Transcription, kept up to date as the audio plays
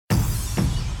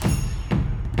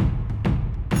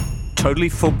Totally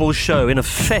Football Show in a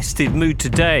festive mood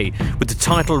today, with the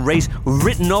title race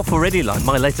written off already, like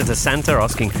my letter to Santa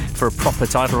asking for a proper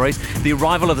title race, the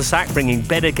arrival of the sack bringing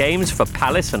better games for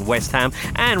Palace and West Ham,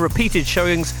 and repeated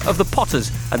showings of the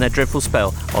Potters and their dreadful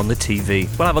spell on the TV.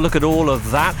 We'll have a look at all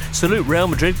of that, salute Real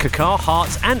Madrid, Kaká,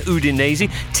 Hearts and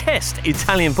Udinese, test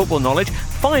Italian football knowledge,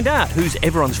 find out who's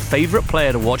everyone's favourite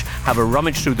player to watch, have a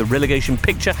rummage through the relegation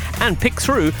picture and pick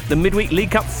through the midweek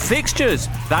League Cup fixtures.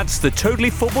 That's the Totally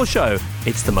Football Show.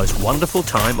 It's the most wonderful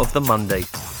time of the Monday.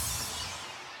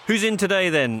 Who's in today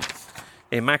then?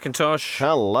 Ian McIntosh.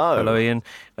 Hello. Hello, Ian.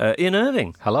 Ian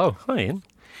Irving. Hello. Hi, Ian.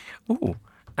 Ooh.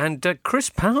 And Chris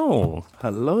Powell.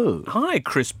 Hello. Hi,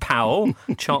 Chris Powell,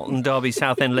 Charlton Derby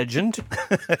Southend legend.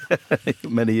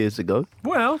 Many years ago.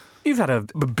 Well, you've had a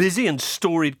busy and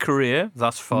storied career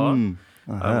thus far.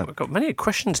 I've got many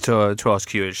questions to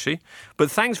ask you, actually. But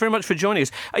thanks very much for joining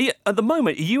us. At the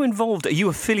moment, are you involved, are you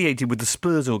affiliated with the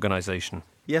Spurs organisation?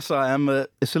 Yes, I am.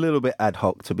 It's a little bit ad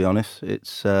hoc, to be honest.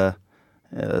 It's a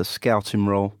scouting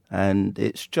role, and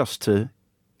it's just to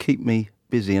keep me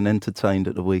busy and entertained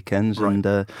at the weekends. Right.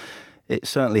 And it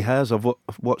certainly has. I've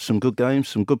watched some good games,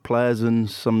 some good players and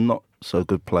some not so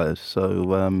good players.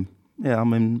 So,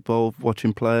 I'm involved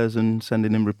watching players and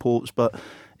sending in reports, but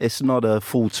it's not a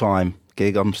full-time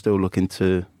gig. I'm still looking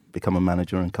to become a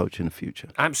manager and coach in the future.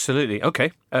 Absolutely.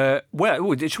 Okay.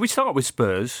 Should we start with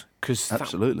Spurs? Because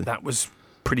absolutely, that was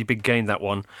pretty big game, that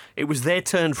one. It was their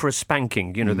turn for a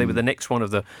spanking. You know, they were the next one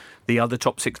of the other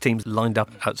top six teams lined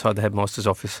up outside the headmaster's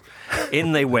office.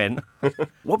 In they went.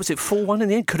 What was it, 4-1 in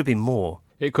the end? Could have been more.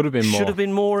 It could have been more. Should have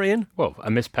been more, Ian? Well,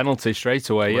 a missed penalty straight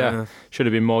away, yeah. Should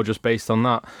have been more just based on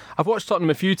that. I've watched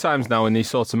Tottenham a few times now in these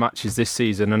sorts of matches this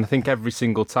season, and I think every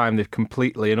single time they've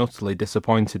completely and utterly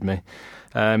disappointed me.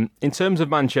 In terms of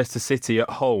Manchester City at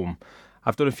home,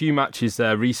 I've done a few matches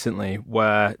there recently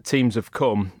where teams have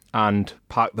come and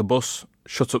parked the bus,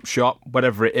 shut up shop,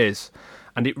 whatever it is.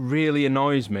 And it really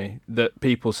annoys me that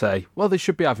people say, well, they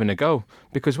should be having a go.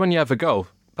 Because when you have a go,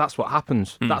 that's what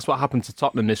happens. That's what happened to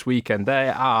Tottenham this weekend. They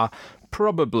are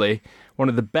probably one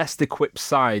of the best equipped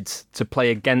sides to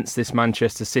play against this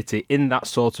Manchester City in that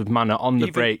sort of manner, on the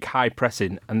break, high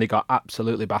pressing, and they got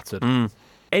absolutely battered.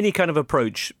 Any kind of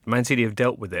approach, Man City have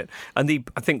dealt with it. And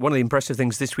I think one of the impressive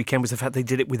things this weekend was the fact they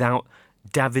did it without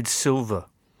David Silva.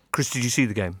 Chris, did you see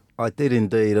the game? I did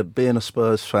indeed. Being a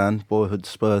Spurs fan, boyhood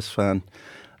Spurs fan,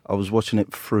 I was watching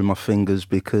it through my fingers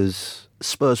because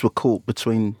Spurs were caught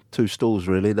between two stools,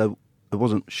 really. They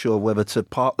wasn't sure whether to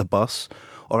park the bus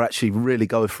or actually really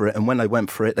go for it. And when they went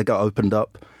for it, they got opened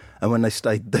up. And when they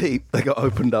stayed deep, they got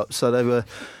opened up. So they were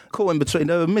caught in between.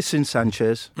 They were missing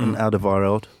Sanchez and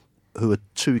Alderweireld, who are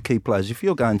two key players. If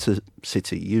you're going to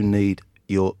City, you need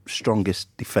your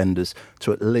strongest defenders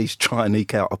to at least try and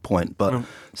eke out a point. But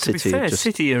City, to be fair,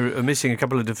 City are missing a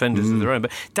couple of defenders of their own.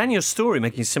 But Daniel Storey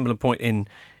making a similar point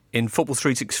in Football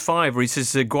 365, where he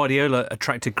says Guardiola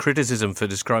attracted criticism for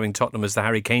describing Tottenham as the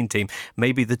Harry Kane team.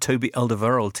 Maybe the Toby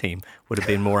Alderweireld team would have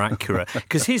been more accurate,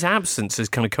 because his absence has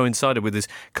kind of coincided with this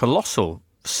colossal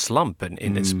slump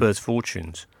in Spurs'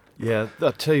 fortunes. Yeah,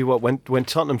 I'll tell you what, when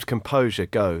Tottenham's composure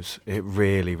goes, it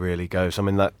really, really goes. I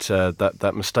mean,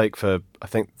 that mistake for, I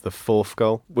think, the fourth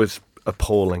goal was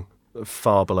appalling,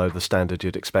 far below the standard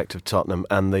you'd expect of Tottenham,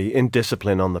 and the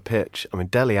indiscipline on the pitch. I mean,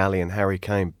 Dele Alli and Harry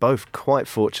Kane, both quite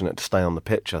fortunate to stay on the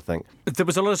pitch, I think. There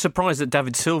was a lot of surprise that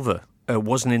David Silva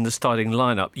wasn't in the starting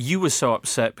lineup. You were so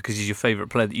upset because he's your favourite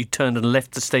player that you turned and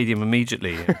left the stadium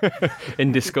immediately.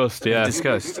 In disgust, yeah. In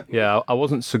disgust. Yeah, I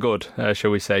wasn't so good,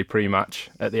 shall we say, pre-match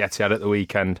at the Etihad at the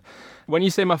weekend. When you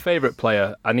say my favourite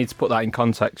player, I need to put that in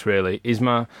context, really.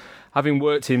 Having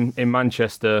worked in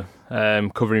Manchester,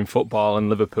 covering football and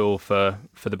Liverpool for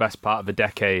the best part of a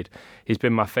decade, he's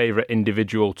been my favourite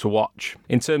individual to watch.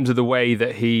 In terms of the way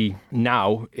that he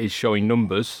now is showing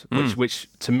numbers, which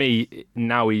to me,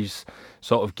 now he's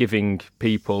sort of giving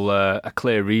people a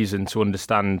clear reason to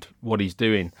understand what he's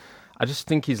doing. I just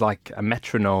think he's like a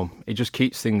metronome. He just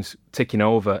keeps things ticking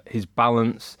over. His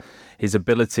balance, his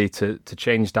ability to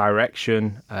change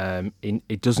direction,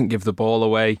 he doesn't give the ball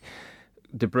away.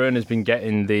 De Bruyne has been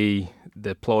getting the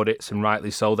plaudits, and rightly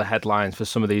so, the headlines for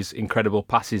some of these incredible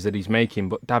passes that he's making.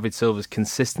 But David Silva's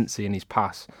consistency in his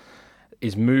pass,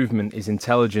 his movement, his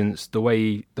intelligence, the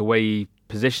way he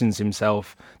positions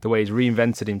himself, the way he's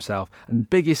reinvented himself. And the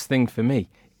biggest thing for me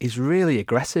is really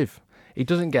aggressive. He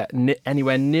doesn't get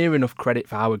anywhere near enough credit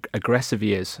for how aggressive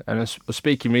he is. And I was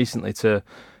speaking recently to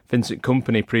Vincent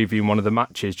Kompany, previewing one of the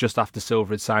matches just after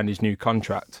Silva had signed his new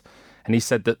contract. And he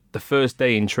said that the first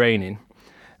day in training,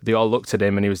 they all looked at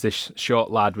him, and he was this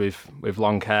short lad with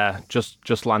long hair,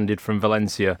 just landed from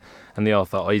Valencia, and they all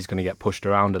thought, oh, he's going to get pushed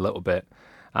around a little bit.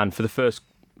 And for the first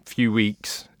few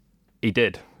weeks, he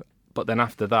did. But then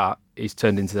after that, he's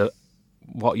turned into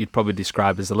what you'd probably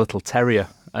describe as a little terrier.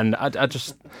 And I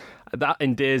just, that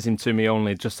endears him to me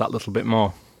only just that little bit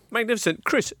more. Magnificent.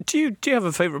 Chris, do you have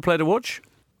a favourite player to watch?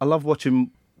 I love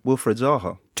watching Wilfred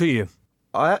Zaha. Do you?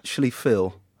 I actually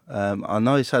feel, I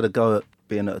know he's had a go at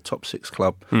being at a top 6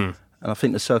 club, and I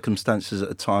think the circumstances at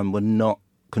the time were not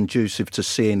conducive to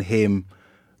seeing him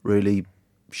really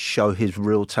show his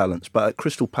real talents. But at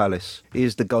Crystal Palace, he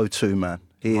is the go-to man.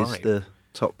 He is the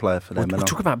top player for them. We'll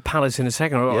talk about Palace in a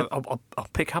second. Yep. I'll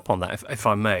pick up on that if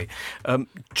I may.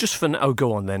 Just for now,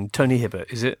 go on then. Tony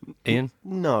Hibbert, is it, Ian?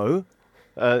 No.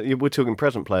 We're talking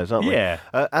present players, aren't we? Yeah.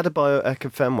 Adebayo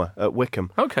Ekefenwa at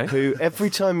Wickham. Okay. Who, every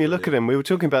time you look at him, we were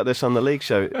talking about this on the league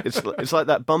show, it's like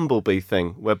that bumblebee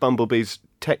thing, where bumblebees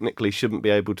technically shouldn't be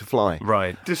able to fly.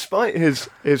 Right. Despite his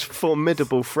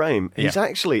formidable frame, he's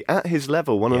actually, at his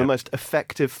level, one of the most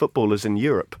effective footballers in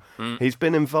Europe. He's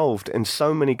been involved in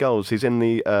so many goals. He's in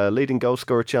the leading goal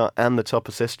scorer chart and the top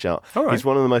assist chart. All right. He's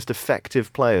one of the most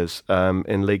effective players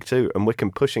in League Two, and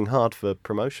Wickham pushing hard for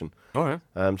promotion. All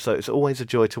right. So it's always a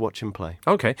joy to watch him play.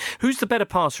 Okay. Who's the better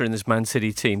passer in this Man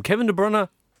City team, Kevin De Bruyne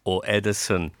or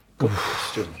Ederson?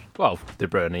 Well, De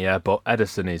Bruyne, yeah, but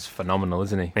Ederson is phenomenal,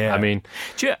 isn't he? Yeah. I mean,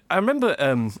 I remember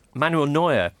Manuel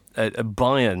Neuer at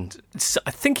Bayern.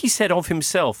 I think he said of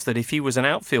himself that if he was an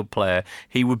outfield player,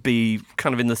 he would be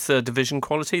kind of in the third division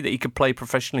quality, that he could play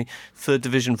professionally third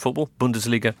division football,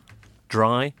 Bundesliga,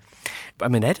 dry. I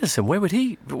mean, Ederson,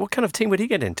 what kind of team would he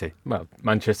get into? well,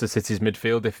 Manchester City's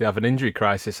midfield if they have an injury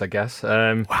crisis, I guess.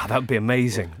 Wow, that would be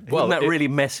amazing. Well, Wouldn't that really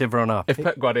mess everyone up? If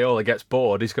Pep Guardiola gets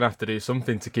bored, he's going to have to do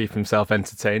something to keep himself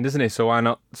entertained, isn't he? So why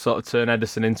not sort of turn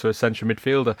Ederson into a central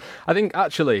midfielder? I think,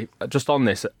 actually, just on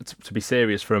this, to be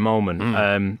serious for a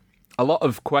moment, a lot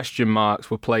of question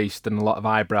marks were placed and a lot of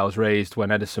eyebrows raised when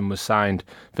Ederson was signed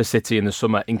for City in the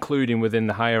summer, including within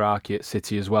the hierarchy at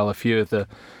City as well. A few of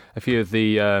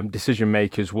the decision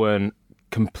makers weren't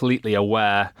completely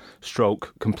aware,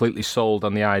 completely sold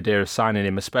on the idea of signing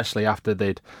him, especially after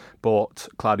they'd bought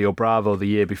Claudio Bravo the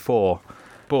year before.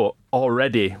 But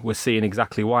already we're seeing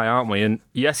exactly why, aren't we? And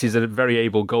yes, he's a very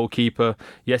able goalkeeper.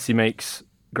 Yes, he makes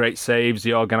great saves.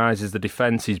 He organises the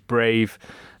defence. He's brave.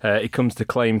 He comes to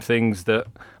claim things that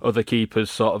other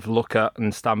keepers sort of look at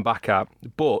and stand back at.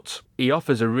 But he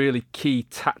offers a really key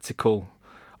tactical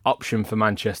option for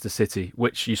Manchester City,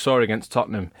 which you saw against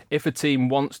Tottenham. If a team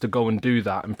wants to go and do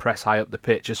that and press high up the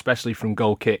pitch, especially from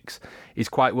goal kicks, he's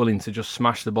quite willing to just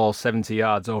smash the ball 70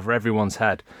 yards over everyone's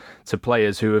head to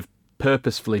players who have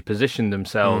purposefully positioned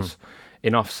themselves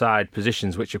in offside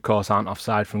positions, which of course aren't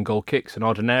offside from goal kicks, and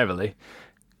ordinarily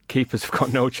keepers have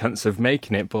got no chance of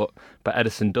making it, but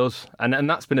Ederson does, and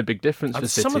that's been a big difference for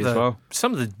City as well.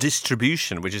 Some of the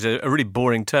distribution, which is a really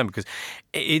boring term because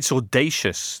it's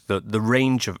audacious, the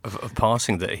range of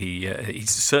passing that he's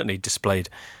certainly displayed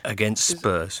against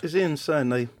Spurs. Is Ian saying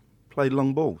they play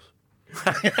long balls?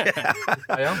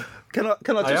 I am.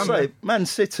 Can I just say, Man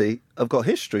City have got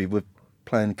history with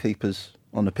playing keepers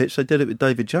on the pitch. They did it with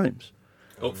David James.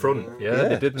 Up front,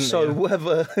 they didn't. So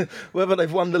whether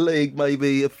they've won the league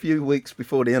maybe a few weeks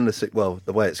before the end of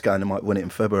the way it's going, they might win it in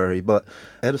February. But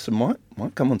Ederson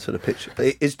might come onto the pitch.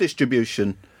 His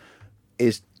distribution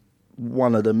is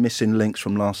one of the missing links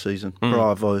from last season.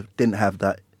 Bravo didn't have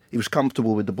that. He was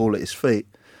comfortable with the ball at his feet,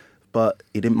 but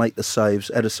he didn't make the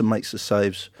saves. Ederson makes the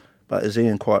saves, but as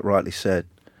Ian quite rightly said,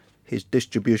 his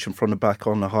distribution from the back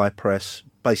on the high press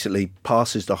basically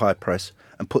passes the high press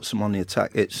and puts them on the attack.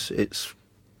 It's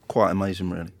quite amazing,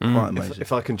 really. Quite amazing.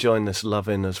 If I can join this love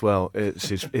in as well, it's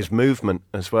his movement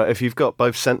as well. If you've got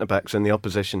both centre-backs in the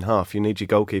opposition half, you need your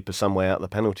goalkeeper some way out of the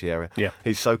penalty area. Yeah.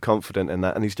 He's so confident in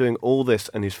that, and he's doing all this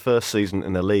in his first season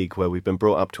in the league where we've been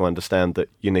brought up to understand that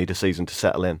you need a season to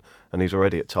settle in, and he's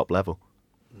already at top level.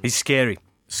 He's scary.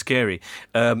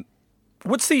 By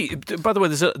the way,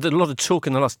 there's a lot of talk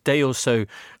in the last day or so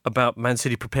about Man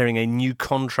City preparing a new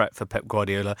contract for Pep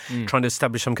Guardiola, trying to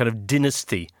establish some kind of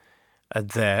dynasty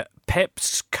there.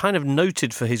 Pep's kind of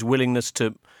noted for his willingness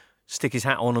to stick his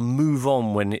hat on and move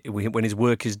on when his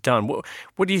work is done.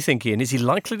 What do you think, Ian? Is he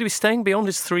likely to be staying beyond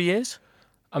his 3 years?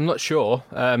 I'm not sure.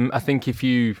 I think if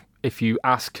you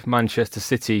ask Manchester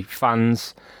City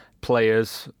fans,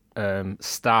 players,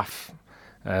 staff,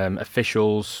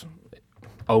 officials,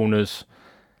 owners,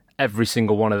 every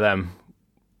single one of them,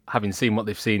 having seen what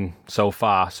they've seen so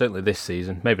far, certainly this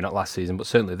season, maybe not last season, but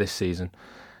certainly this season,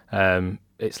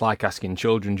 it's like asking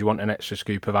children, do you want an extra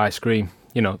scoop of ice cream?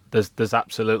 You know, there's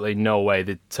absolutely no way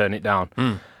they'd turn it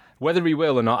down. Whether he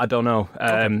will or not, I don't know.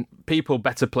 People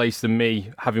better placed than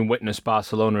me, having witnessed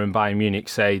Barcelona and Bayern Munich,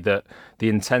 say that the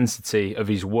intensity of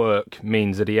his work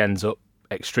means that he ends up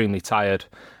extremely tired.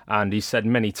 And he's said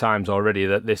many times already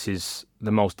that this is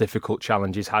the most difficult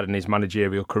challenge he's had in his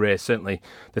managerial career. Certainly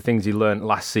the things he learnt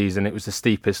last season, it was the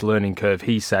steepest learning curve,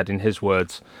 he said in his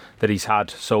words, that he's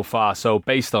had so far. So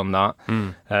based on that,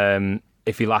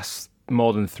 if he lasts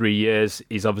more than 3 years,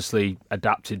 he's obviously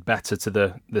adapted better to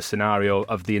the scenario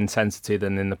of the intensity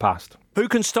than in the past. Who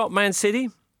can stop Man City?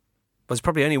 Well, there's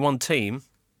probably only one team,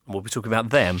 and we'll be talking about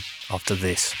them after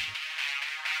this.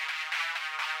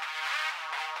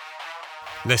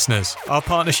 Listeners, our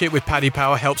partnership with Paddy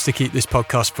Power helps to keep this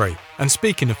podcast free. And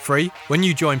speaking of free, when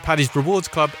you join Paddy's Rewards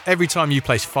Club, every time you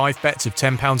place 5 bets of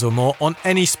 £10 or more on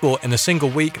any sport in a single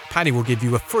week, Paddy will give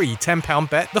you a free £10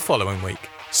 bet the following week.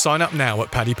 Sign up now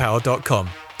at paddypower.com.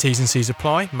 T's and C's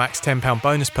apply. Max £10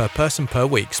 bonus per person per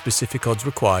week. Specific odds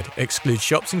required. Excludes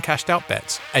shops and cashed out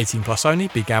bets. 18 plus only.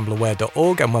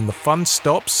 BeGambleAware.org. And when the fun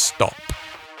stops, stop.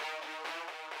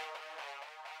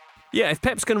 Yeah, if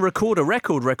Pep's going to record a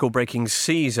record-breaking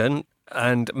season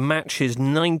and match his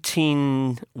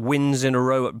 19 wins in a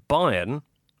row at Bayern,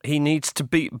 he needs to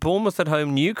beat Bournemouth at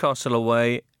home, Newcastle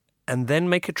away, and then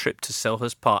make a trip to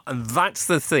Selhurst Park. And that's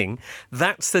the thing.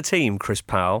 That's the team, Chris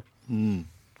Powell, where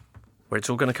it's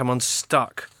all going to come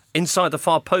unstuck. Inside the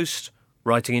far post,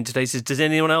 writing in today, says, does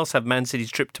anyone else have Man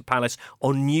City's trip to Palace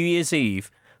on New Year's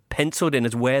Eve penciled in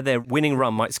as where their winning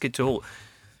run might skid to a halt?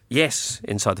 Yes,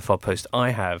 inside the far post, I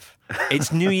have.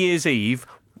 It's New Year's Eve.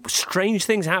 Strange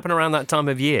things happen around that time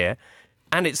of year.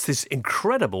 And it's this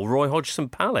incredible Roy Hodgson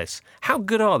Palace. How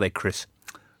good are they, Chris?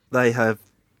 They have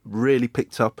really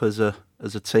picked up as a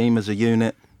team, as a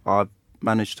unit. I've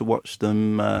managed to watch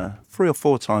them 3 or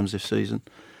 4 times this season.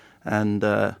 And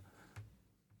they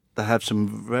have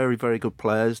some very, very good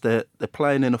players. They're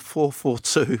playing in a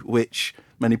 4-4-2, which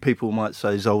many people might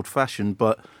say is old-fashioned,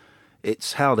 but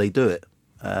it's how they do it.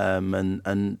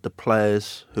 And the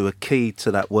players who are key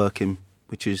to that working,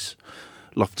 which is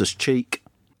Loftus-Cheek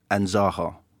and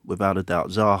Zaha, without a doubt.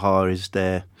 Zaha is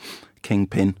their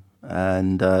kingpin,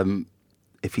 and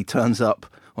if he turns up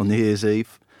on New Year's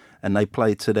Eve and they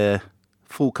play to their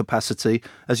full capacity,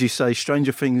 as you say,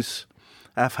 stranger things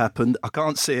have happened. I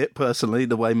can't see it personally,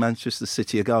 the way Manchester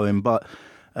City are going, but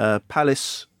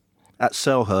Palace at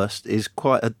Selhurst is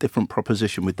quite a different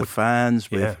proposition with the fans.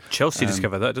 With, Chelsea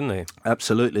discovered that, didn't they?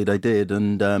 Absolutely, they did.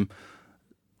 And the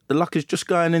luck is just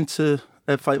going into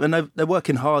their favour. And they're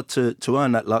working hard to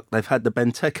earn that luck. They've had the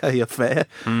Benteke affair,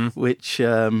 which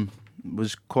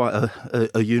was quite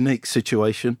a unique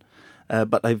situation.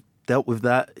 But they've dealt with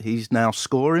that. He's now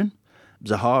scoring.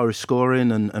 Zaha is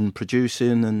scoring and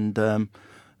producing. And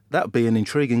that would be an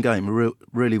intriguing game. It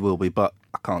really will be. But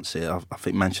I can't see it. I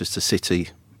think Manchester City,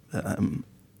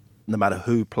 no matter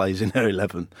who plays in their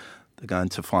 11, they're going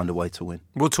to find a way to win.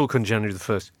 We'll talk on January the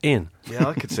 1st. Ian? Yeah,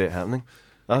 I could see it happening.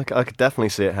 I could definitely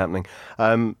see it happening.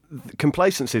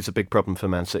 Complacency is a big problem for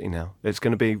Man City now. It's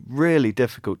going to be really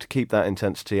difficult to keep that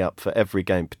intensity up for every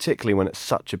game, particularly when it's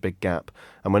such a big gap.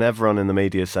 And when everyone in the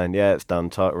media is saying, yeah, it's done,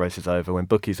 title race is over, when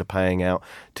bookies are paying out,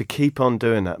 to keep on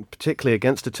doing that, particularly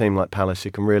against a team like Palace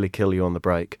who can really kill you on the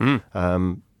break.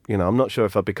 I'm not sure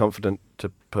if I'd be confident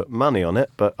to put money on it,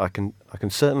 but I can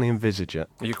certainly envisage it.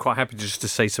 You're quite happy just to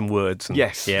say some words.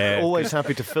 Yes, always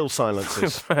happy to fill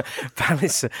silences.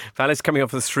 Palace coming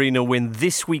off a 3-0 win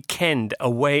this weekend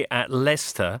away at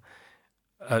Leicester.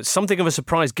 Something of a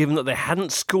surprise given that they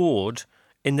hadn't scored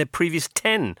in their previous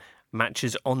 10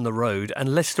 matches on the road,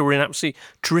 and Leicester were in absolutely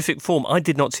terrific form. I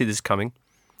did not see this coming.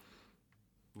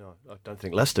 No, I don't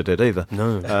think Leicester did either.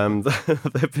 No.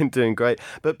 They've been doing great.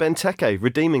 But Benteke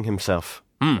redeeming himself.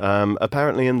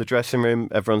 Apparently in the dressing room,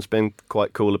 everyone's been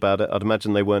quite cool about it. I'd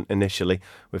imagine they weren't initially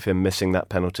with him missing that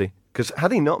penalty. Because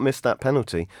had he not missed that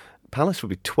penalty, Palace would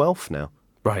be 12th now.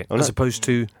 Right, as opposed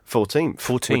to 14th,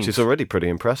 which is already pretty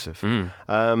impressive.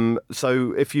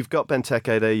 So if you've got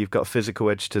Benteke there, you've got a physical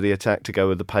edge to the attack to go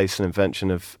with the pace and invention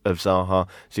of Zaha.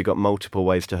 So you've got multiple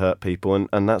ways to hurt people,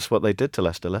 and that's what they did to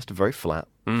Leicester. Leicester very flat.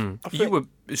 I was going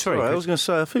to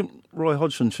say, I think Roy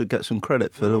Hodgson should get some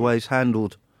credit for the way he's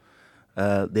handled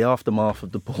the aftermath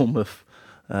of the Bournemouth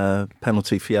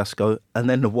penalty fiasco, and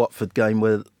then the Watford game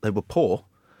where they were poor,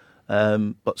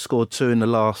 but scored 2 in the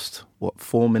last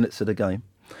 4 minutes of the game.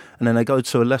 And then they go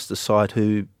to a Leicester side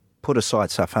who put aside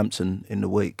Southampton in the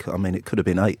week. I mean, it could have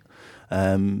been 8.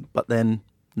 But then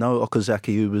no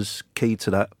Okazaki, who was key to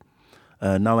that.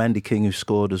 No Andy King, who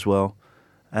scored as well.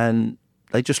 And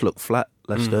they just looked flat,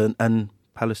 Leicester, and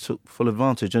Palace took full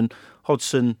advantage. And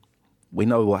Hodgson, we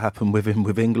know what happened with him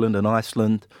with England and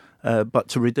Iceland. but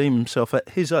to redeem himself at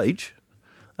his age,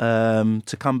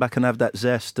 to come back and have that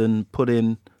zest and put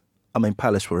in. I mean,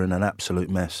 Palace were in an absolute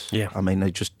mess. Yeah. I mean,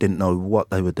 they just didn't know what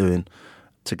they were doing.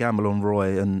 To gamble on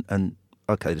Roy and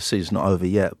okay, the season's not over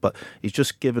yet, but he's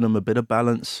just given them a bit of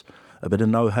balance, a bit of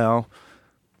know-how.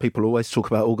 People always talk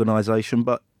about organisation,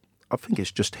 but I think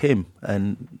it's just him.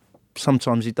 And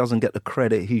sometimes he doesn't get the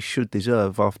credit he should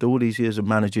deserve after all these years of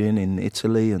managing in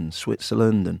Italy and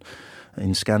Switzerland and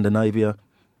in Scandinavia.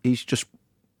 He's just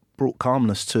brought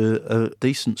calmness to a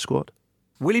decent squad.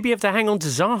 Will he be able to hang on to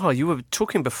Zaha? You were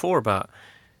talking before about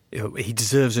he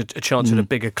deserves a chance at a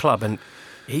bigger club, and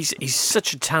he's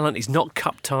such a talent. He's not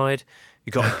cup-tied.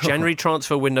 You've got a January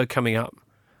transfer window coming up.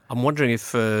 I'm wondering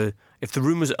if the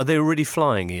rumours, are they already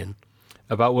flying, Ian?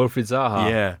 About Wilfried Zaha?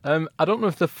 Yeah. I don't know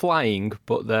if they're flying,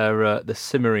 but they're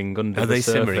simmering under the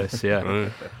surface.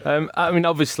 Simmering? Yeah. I mean,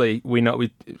 obviously, we know.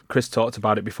 Chris talked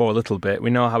about it before a little bit. We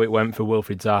know how it went for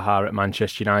Wilfried Zaha at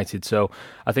Manchester United. So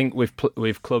I think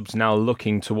with clubs now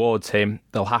looking towards him,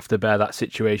 they'll have to bear that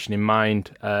situation in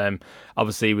mind.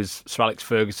 Obviously, it was Sir Alex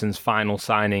Ferguson's final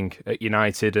signing at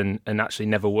United, and actually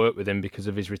never worked with him because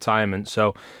of his retirement.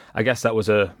 So I guess that was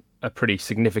a pretty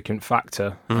significant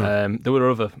factor. There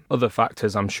were other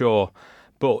factors, I'm sure,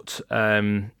 but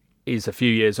he's a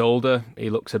few years older.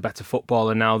 He looks a better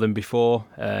footballer now than before.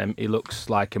 He looks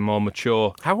like a more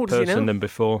mature person than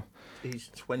before.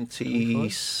 He's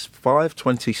 25,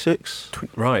 26.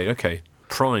 Right, okay.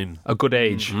 Prime. A good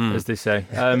age, as they say.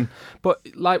 But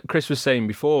like Chris was saying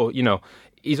before,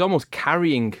 he's almost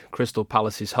carrying Crystal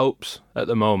Palace's hopes at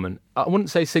the moment. I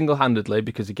wouldn't say single-handedly,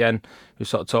 because again, we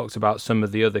sort of talked about some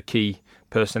of the other key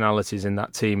personalities in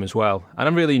that team as well. And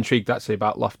I'm really intrigued actually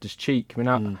about Loftus-Cheek. I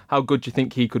mean, how good do you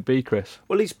think he could be, Chris?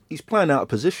 Well, he's playing out of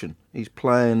position. He's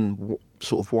playing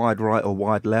sort of wide right or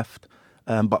wide left,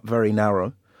 but very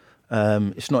narrow.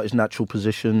 It's not his natural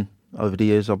position. Over the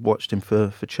years, I've watched him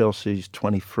for Chelsea's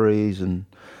 23s, and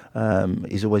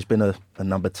he's always been a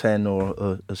number 10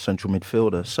 or a central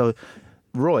midfielder. So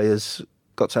Roy has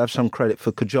got to have some credit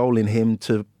for cajoling him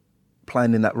to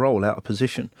playing in that role out of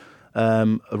position.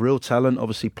 A real talent,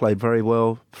 obviously played very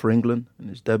well for England in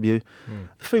his debut.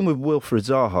 The thing with Wilfried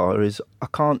Zaha is I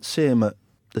can't see him at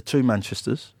the two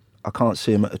Manchesters. I can't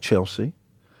see him at a Chelsea.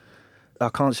 I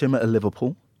can't see him at a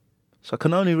Liverpool. So I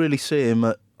can only really see him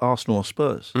at Arsenal or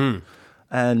Spurs.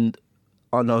 And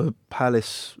I know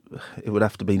Palace, it would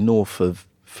have to be north of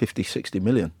 50, 60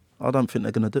 million. I don't think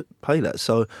they're going to pay that.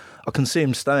 So I can see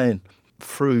him staying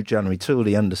through January till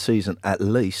the end of the season at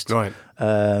least. Right.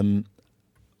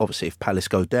 Obviously, if Palace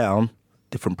go down,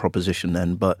 different proposition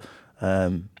then. But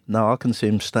no, I can see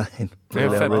him staying. Yeah,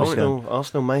 fair point.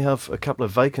 Arsenal may have a couple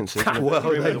of vacancies. Well,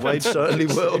 they certainly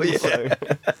will, yeah.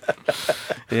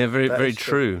 Yeah, very, very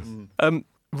true.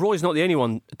 Roy's not the only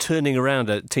one turning around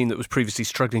a team that was previously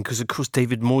struggling, because, of course,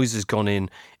 David Moyes has gone in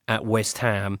at West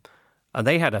Ham, and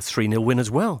they had a 3-0 win as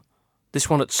well. This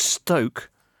one at Stoke.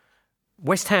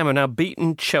 West Ham are now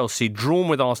beaten Chelsea, drawn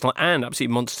with Arsenal, and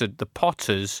absolutely monstered the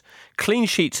Potters. Clean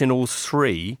sheets in all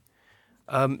three.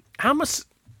 How must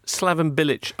Slaven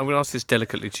Bilic, I'm going to ask this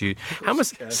delicately to you, how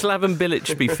must Slaven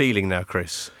Bilic be feeling now,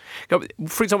 Chris?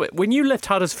 For example, when you left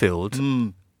Huddersfield...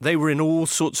 They were in all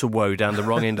sorts of woe down the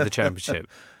wrong end of the Championship.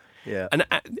 Yeah. And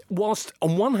whilst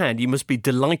on one hand you must be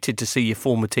delighted to see your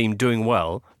former team doing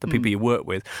well, the people you work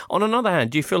with, on another hand,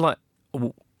 do you feel like,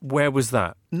 where was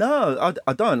that? No,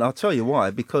 I don't. I'll tell you why.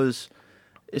 Because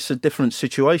it's a different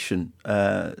situation.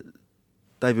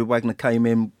 David Wagner came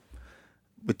in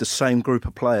with the same group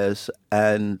of players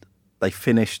and they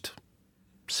finished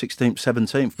 16th,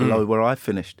 17th below where I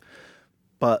finished.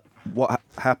 But what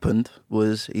happened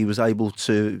was he was able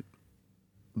to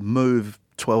move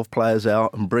 12 players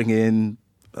out and bring in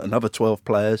another 12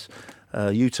 players,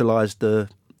 utilise the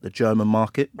German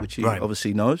market, which he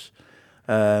obviously knows.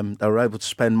 They were able to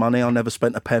spend money. I never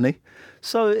spent a penny.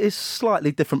 So it's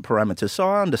slightly different parameters. So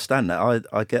I understand that.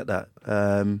 I get that.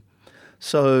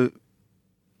 So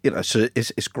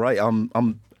it's great.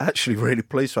 I'm actually really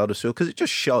pleased for Huddersfield because it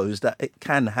just shows that it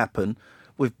can happen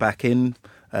with backing,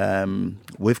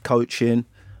 with coaching.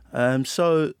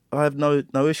 So I have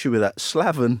no issue with that.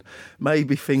 Slaven may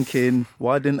be thinking,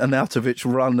 why didn't Arnautovic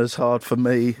run as hard for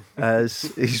me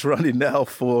as he's running now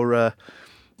for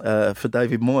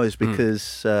David Moyes?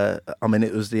 Because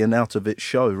it was the Arnautovic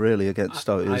show really against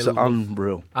Stoke. It was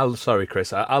unreal. Sorry,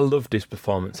 Chris. I loved his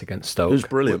performance against Stoke. It was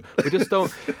brilliant. We just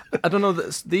don't. I don't know.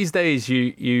 These days,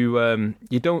 you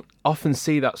don't often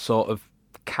see that sort of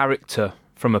character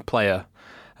from a player.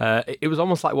 It was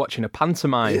almost like watching a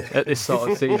pantomime at this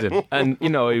sort of season. And, he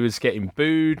was getting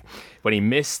booed. When he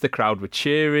missed, the crowd were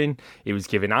cheering. He was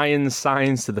giving iron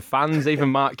signs to the fans. Even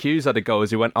Mark Hughes had a go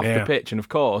as he went off the pitch. And, of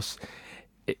course,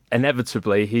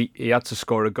 inevitably, he had to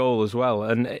score a goal as well.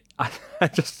 And I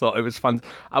just thought it was fun.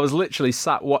 I was literally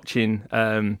sat watching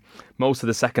most of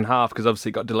the second half, because obviously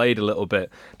it got delayed a little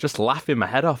bit, just laughing my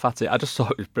head off at it. I just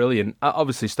thought it was brilliant.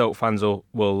 Obviously, Stoke fans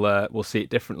will see it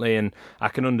differently, and I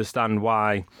can understand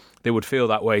why they would feel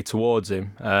that way towards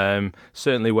him.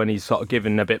 Certainly when he's sort of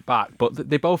given a bit back, but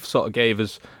they both sort of gave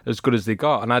as good as they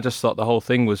got, and I just thought the whole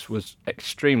thing was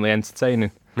extremely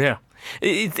entertaining. Yeah.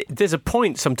 There's a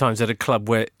point sometimes at a club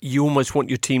where you almost want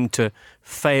your team to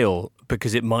fail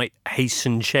because it might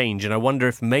hasten change, and I wonder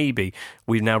if maybe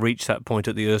we've now reached that point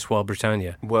at the erstwhile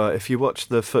Britannia. Well, if you watch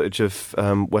the footage of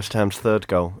West Ham's third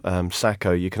goal,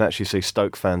 Sacco, you can actually see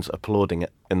Stoke fans applauding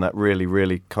it in that really,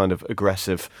 really kind of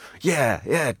aggressive,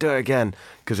 yeah, do it again,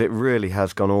 because it really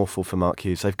has gone awful for Mark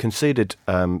Hughes. They've conceded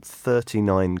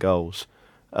 39 goals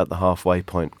at the halfway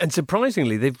point. And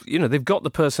surprisingly, they've got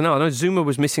the personnel. I know Zuma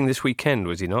was missing this weekend,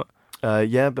 was he not?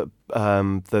 Yeah, but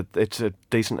it's a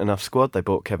decent enough squad. They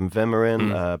brought Kevin Wimmer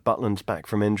in. Butland's back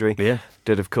from injury. Yeah.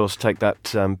 Did, of course, take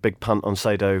that big punt on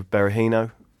Saido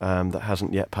Berahino that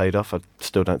hasn't yet paid off. I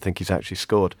still don't think he's actually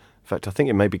scored. In fact, I think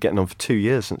it may be getting on for 2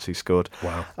 years since he scored.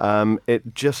 Wow.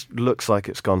 It just looks like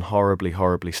it's gone horribly,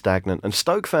 horribly stagnant. And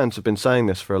Stoke fans have been saying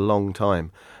this for a long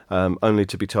time, only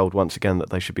to be told once again that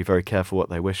they should be very careful what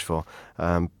they wish for.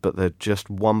 But they're just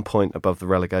 1 point above the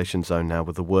relegation zone now,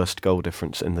 with the worst goal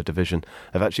difference in the division.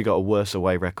 They've actually got a worse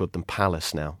away record than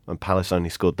Palace now, and Palace only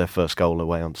scored their first goal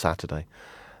away on Saturday.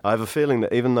 I have a feeling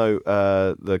that even though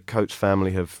the Coates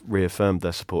family have reaffirmed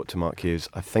their support to Mark Hughes,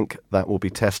 I think that will be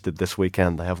tested this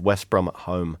weekend. They have West Brom at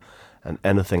home, and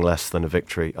anything less than a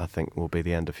victory, I think, will be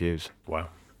the end of Hughes. Wow.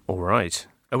 All right.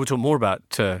 We'll talk more about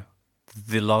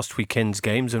the last weekend's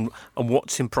games and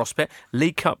what's in prospect.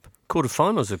 League Cup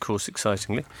quarter-finals, of course,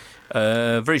 excitingly,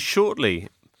 very shortly.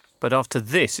 But after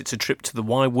this, it's a trip to the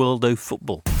Why World of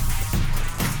Football.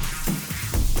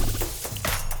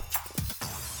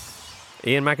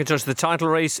 Ian McIntosh, the title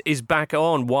race is back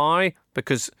on. Why?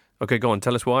 Because... OK, go on,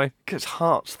 tell us why. Because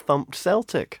Hearts thumped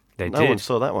Celtic. They did. No one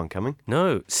saw that one coming.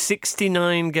 No,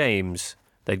 69 games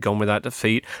they'd gone without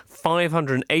defeat,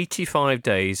 585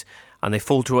 days, and they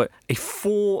fall to a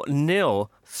 4-0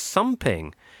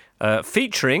 thumping,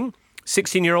 featuring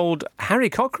 16-year-old Harry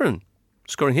Cochrane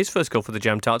scoring his first goal for the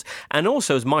Jam Tarts. And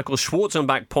also, as Michael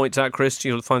Schwarzenbach points out, Chris,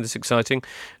 you'll find this exciting,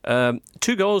 2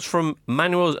 goals from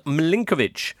Manuel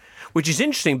Milinkovic, which is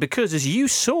interesting because, as you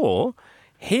saw,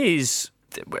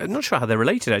 I'm not sure how they're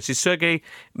related, actually. Sergei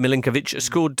Milinkovic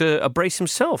scored a brace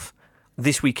himself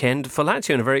this weekend for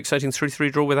Lazio in a very exciting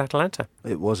 3-3 draw with Atalanta.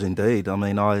 It was indeed. I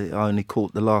mean, I only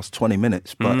caught the last 20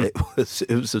 minutes, but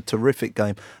it was a terrific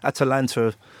game.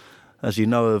 Atalanta, as you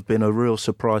know, have been a real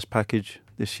surprise package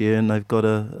this year, and they've got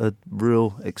a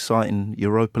real exciting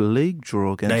Europa League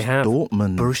draw against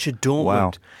Dortmund. Borussia Dortmund.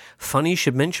 Wow. Funny you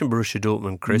should mention Borussia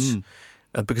Dortmund, Chris,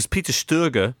 because Peter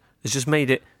Stöger has just made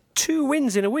it 2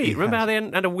 wins in a week. Remember how they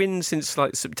hadn't had a win since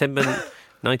like September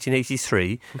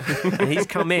 1983? And he's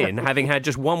come in having had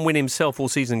just 1 win himself all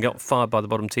season and got fired by the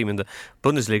bottom team in the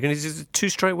Bundesliga, and he's 2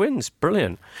 straight wins.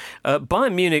 Brilliant.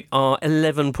 Bayern Munich are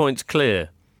 11 points clear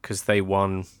because they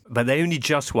won, but they only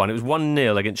just won. It was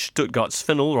 1-0 against Stuttgart.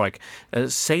 Sven Ulreich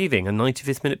saving a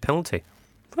 95th minute penalty.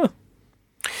 Huh.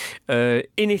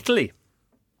 In Italy,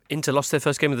 Inter lost their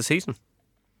first game of the season.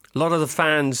 A lot of the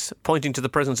fans pointing to the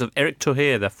presence of Eric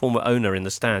Tuhir, their former owner, in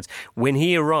the stands. When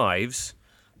he arrives,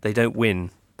 they don't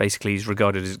win. Basically, he's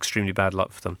regarded as extremely bad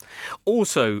luck for them.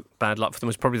 Also, bad luck for them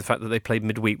was probably the fact that they played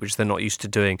midweek, which they're not used to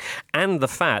doing, and the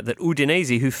fact that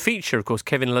Udinese, who feature, of course,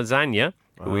 Kevin Lasagna,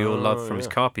 who we all love from his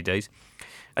Carpi days,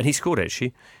 and he scored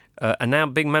actually, are now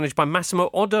being managed by Massimo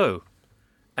Oddo.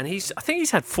 And I think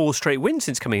he's had 4 straight wins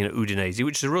since coming in at Udinese,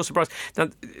 which is a real surprise. Now,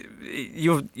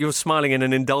 you're smiling in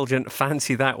an indulgent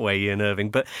fancy that way, Ian Irving.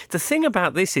 But the thing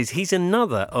about this is he's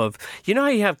another of... You know how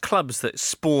you have clubs that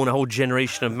spawn a whole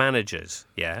generation of managers,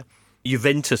 yeah?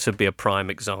 Juventus would be a prime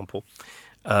example.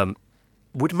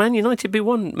 Would Man United be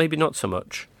one? Maybe not so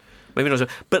much. Maybe not so.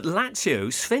 But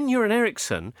Lazio, Sven-Göran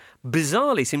Eriksson,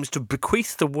 bizarrely seems to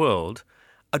bequeath the world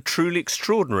a truly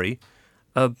extraordinary...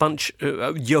 a bunch,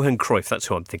 Johan Cruyff, that's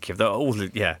who I'm thinking of.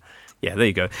 Yeah, there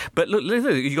you go. But look,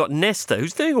 you've got Nesta,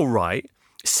 who's doing all right,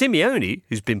 Simeone,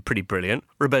 who's been pretty brilliant,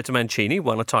 Roberto Mancini,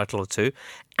 won a title or 2,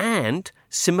 and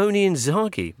Simone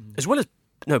Inzaghi, as well as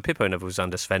Pippo never was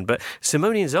under Sven, but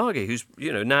Simone Inzaghi, who's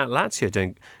now at Lazio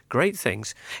doing great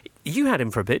things. You had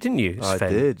him for a bit, didn't you, Sven?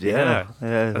 I did, yeah.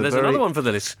 And there's another one for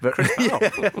the list. Chris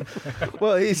Powell.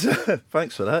 Well, he's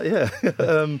thanks for that.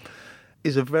 Yeah,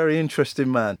 he's a very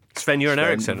interesting man. Sven-Göran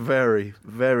Eriksson. Very,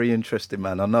 very interesting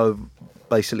man. I know.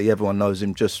 Basically, everyone knows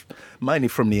him just mainly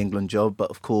from the England job, but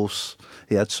of course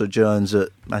he had sojourns at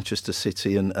Manchester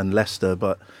City and Leicester.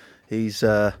 But he's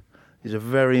a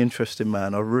very interesting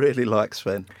man. I really like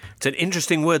Sven. It's an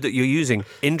interesting word that you're using,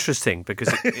 interesting,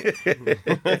 because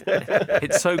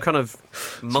it's so kind of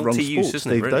multi-use,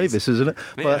 isn't it? Steve really? Davis, isn't it?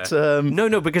 Yeah. But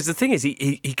no, because the thing is,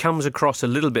 he comes across a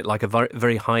little bit like a very,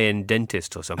 very high-end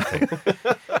dentist or something,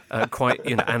 quite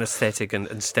anaesthetic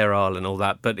and sterile and all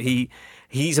that. But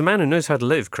he's a man who knows how to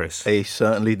live, Chris. He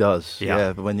certainly does.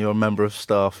 Yeah. But when you're a member of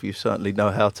staff, you certainly know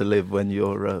how to live when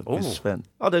you're with Sven.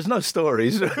 Oh, there's no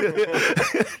stories.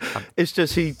 It's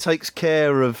just he takes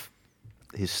care of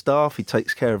his staff. He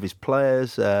takes care of his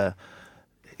players.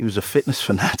 He was a fitness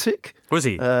fanatic. Was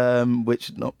he?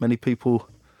 Which not many people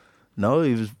know.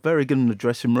 He was very good in the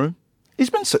dressing room. He's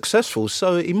been successful,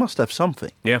 so he must have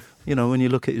something. Yeah. When you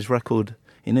look at his record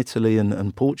in Italy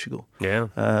and Portugal. Yeah.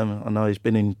 I know he's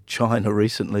been in China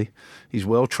recently. He's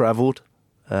well travelled,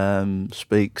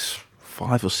 speaks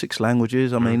 5 or 6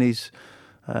 languages. I mean, he's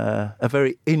a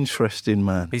very interesting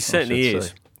man. He certainly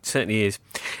is. Certainly is.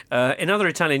 In other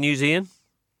Italian news, Ian,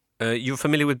 you're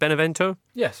familiar with Benevento?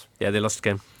 Yes. Yeah, they lost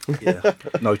again. Yeah,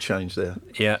 no change there.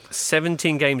 Yeah,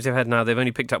 17 games they've had now. They've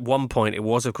only picked up 1 point. It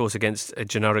was, of course, against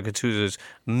Gennaro Gattuso's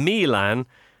Milan,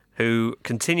 who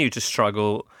continue to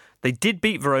struggle. They did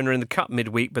beat Verona in the Cup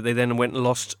midweek, but they then went and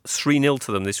lost 3-0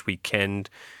 to them this weekend.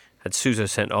 Had Suso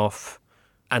sent off.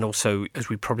 And also, as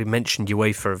we probably mentioned,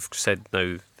 UEFA have said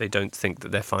no, they don't think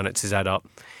that their finances add up.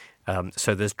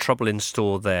 So there's trouble in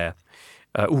store there.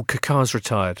 Kaká's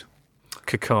retired.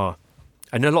 Kaká.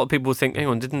 I know a lot of people think, hang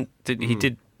on, he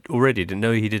did already?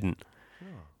 No, he didn't.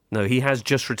 No, he has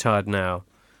just retired now.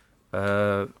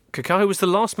 Kaká, who was the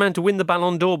last man to win the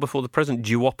Ballon d'Or before the present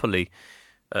duopoly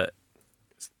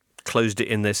closed it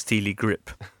in their steely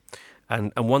grip.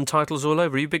 And won titles all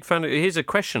over. Are you a big fan? Here's a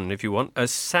question, if you want.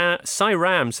 Sai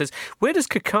Ram says, where does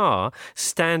Kaká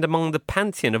stand among the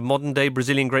pantheon of modern-day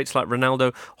Brazilian greats like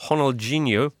Ronaldo,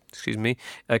 Ronaldinho,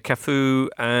 Cafu,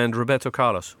 and Roberto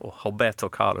Carlos, or Roberto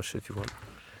Carlos, if you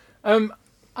want?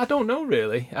 I don't know,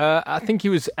 really. I think he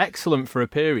was excellent for a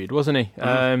period, wasn't he?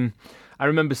 I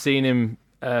remember seeing him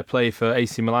play for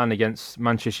AC Milan against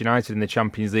Manchester United in the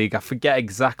Champions League. I forget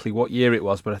exactly what year it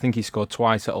was, but I think he scored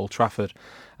twice at Old Trafford.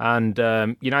 And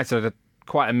United had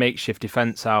quite a makeshift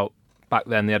defence out back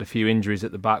then. They had a few injuries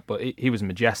at the back, but he was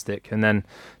majestic. And then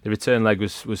the return leg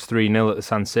was 3-0 at the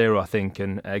San Siro, I think.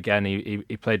 And again, he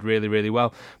played really, really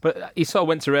well. But he sort of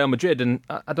went to Real Madrid, and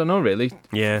I don't know, really.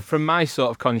 Yeah. From my sort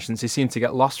of conscience, he seemed to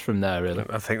get lost from there, really.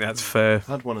 I think that's fair.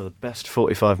 I had one of the best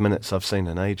 45 minutes I've seen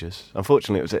in ages.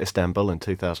 Unfortunately, it was at Istanbul in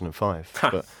 2005.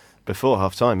 But before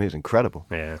half-time, he was incredible.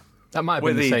 Yeah. That might have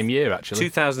been the same year, actually.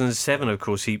 2007, of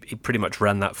course, he pretty much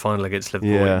ran that final against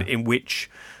Liverpool, in which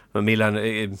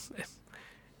Milan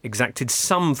exacted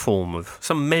some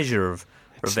measure of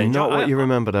revenge. It's not what you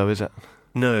remember, though, is it?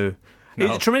 No. He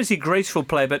was a tremendously graceful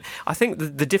player, but I think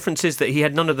the difference is that he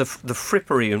had none of the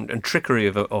frippery and trickery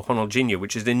of Ronaldinho,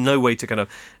 which is in no way to kind of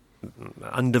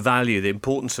undervalue the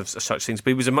importance of such things.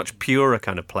 But he was a much purer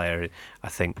kind of player, I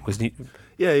think, wasn't he?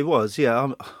 Yeah, he was.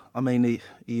 Yeah, I mean,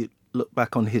 he look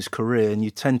back on his career and you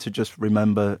tend to just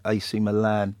remember AC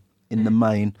Milan in the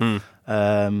main,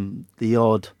 the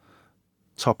odd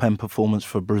top-end performance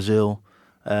for Brazil.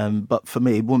 But for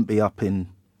me, it wouldn't be up in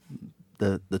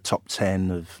the top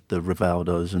 10 of the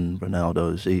Rivaldos and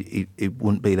Ronaldos. It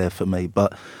wouldn't be there for me.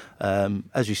 But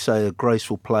as you say, a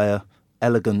graceful player,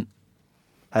 elegant,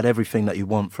 had everything that you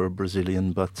want for a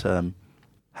Brazilian, but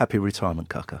happy retirement,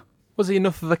 Kaká. Was he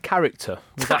enough of a character?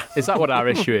 Is that what our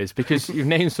issue is? Because you've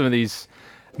named some of these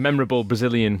memorable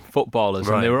Brazilian footballers,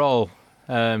 and they were all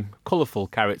colourful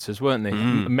characters, weren't they?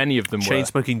 Many of them were.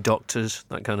 Chain-smoking doctors,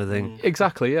 that kind of thing.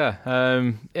 Exactly, yeah.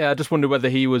 I just wonder whether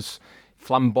he was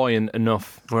flamboyant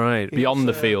enough beyond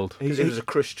the field. He was a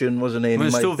Christian, wasn't he? Well,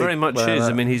 he still very much is.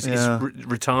 I mean, his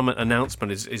retirement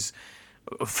announcement is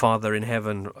Father in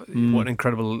Heaven. What an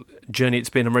incredible journey it's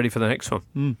been. I'm ready for the next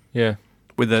one. Yeah.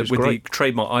 With the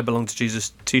trademark I Belong to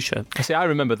Jesus t-shirt. See, I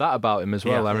remember that about him as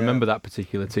well. I remember that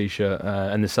particular t-shirt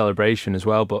and the celebration as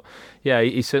well. But yeah,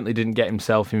 he certainly didn't get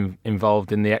himself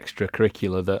involved in the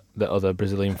extracurricular that other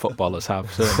Brazilian footballers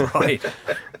have.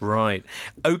 Right.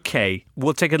 Okay,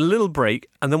 we'll take a little break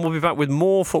and then we'll be back with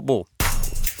more football.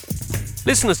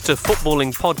 Listeners to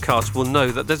footballing podcasts will know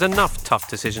that there's enough tough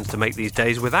decisions to make these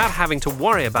days without having to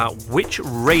worry about which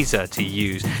razor to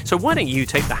use. So why don't you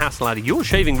take the hassle out of your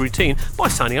shaving routine by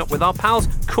signing up with our pals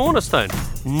Cornerstone?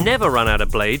 Never run out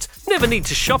of blades, never need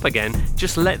to shop again,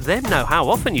 just let them know how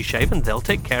often you shave and they'll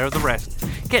take care of the rest.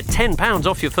 Get £10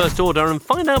 off your first order and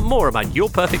find out more about your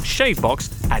perfect shave box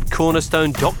at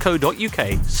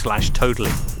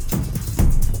cornerstone.co.uk/totally.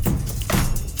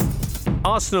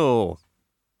 Arsenal.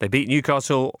 They beat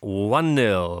Newcastle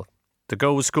 1-0. The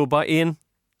goal was scored by Ian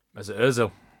Mesut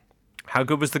Ozil. How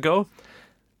good was the goal?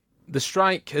 The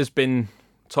strike has been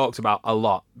talked about a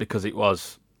lot because it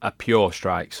was a pure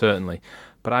strike, certainly.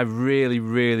 But I really,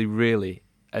 really, really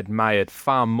admired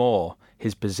far more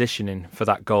his positioning for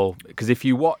that goal. Because if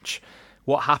you watch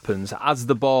what happens as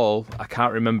the ball, I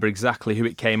can't remember exactly who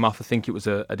it came off. I think it was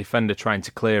a defender trying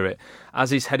to clear it. As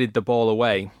he's headed the ball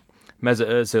away, Mesut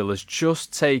Ozil has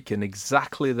just taken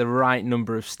exactly the right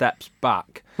number of steps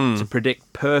back to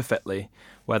predict perfectly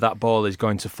where that ball is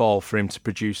going to fall for him to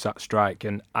produce that strike.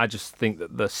 And I just think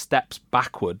that the steps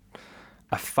backward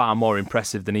are far more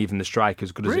impressive than even the strike,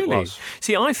 as good as it was.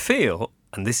 See, I feel,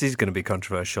 and this is going to be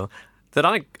controversial, that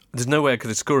there's no way I could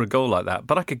have scored a goal like that,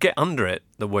 but I could get under it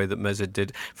the way that Mesut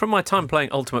did. From my time playing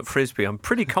Ultimate Frisbee, I'm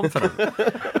pretty confident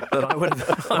that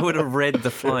I would have read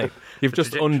the flight. You've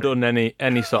just undone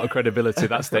any sort of credibility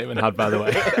that statement had, by the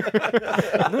way.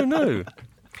 No.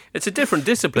 It's a different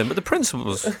discipline, but the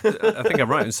principles, I think I'm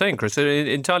right in saying, Chris, are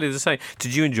entirely the same.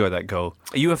 Did you enjoy that goal?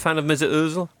 Are you a fan of Mesut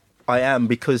Ozil? I am,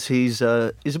 because he's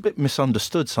a bit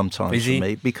misunderstood sometimes for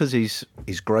me, because he's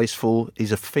graceful,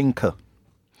 he's a thinker.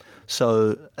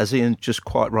 So, as Ian just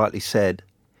quite rightly said,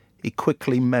 he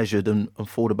quickly measured and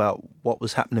thought about what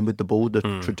was happening with the ball, the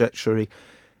trajectory.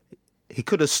 He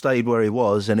could have stayed where he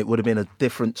was and it would have been a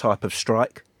different type of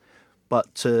strike.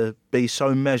 But to be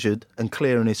so measured and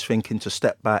clear in his thinking to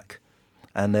step back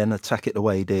and then attack it the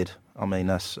way he did, I mean,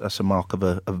 that's a mark of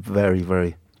a very,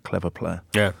 very clever player.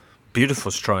 Yeah.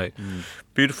 Beautiful strike.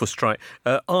 Beautiful strike.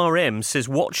 RM says,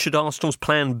 what should Arsenal's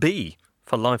plan be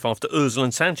for life after Ozil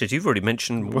and Sanchez? You've already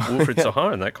mentioned Wilfried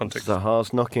Zaha in that context.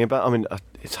 Zaha's knocking about. I mean,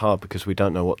 it's hard because we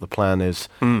don't know what the plan is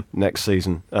next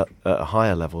season at a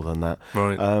higher level than that.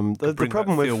 Right. The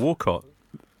problem with Theo Walcott.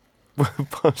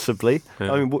 Possibly.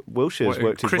 Yeah. I mean, Wilshire's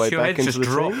worked his Chris, way your back head into just the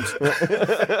dropped.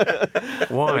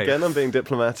 team. Why? Again, I'm being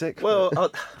diplomatic.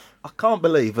 Well, I can't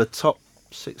believe a top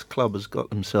 6 club has got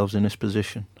themselves in this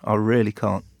position. I really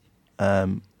can't.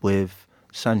 With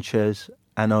Sanchez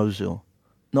and Ozil,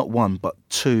 not one but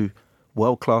 2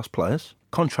 world-class players.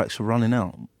 Contracts are running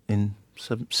out in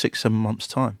 6-7 months'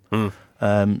 time.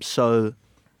 So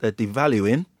they're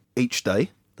devaluing each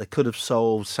day. They could have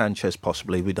sold Sanchez,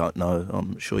 possibly. We don't know.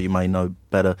 I'm sure you may know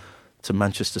better, to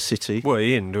Manchester City. Well,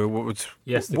 Ian, what was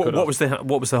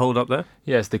the hold up there?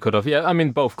 Yes, they could have. Yeah, I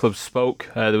mean, both clubs spoke.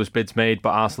 There was bids made, but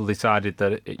Arsenal decided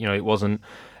that it wasn't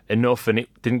enough, and it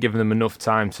didn't give them enough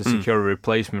time to secure a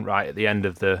replacement right at the end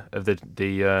of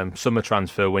the summer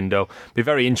transfer window. Be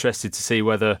very interested to see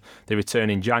whether the return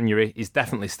in January is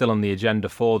definitely still on the agenda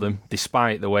for them,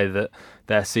 despite the way that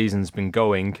their season's been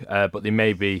going. But they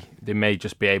may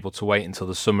just be able to wait until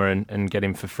the summer and get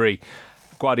him for free.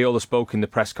 Guardiola spoke in the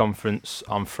press conference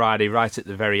on Friday, right at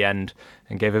the very end,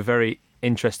 and gave a very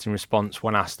interesting response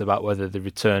when asked about whether the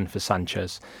return for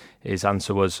Sanchez. His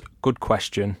answer was, good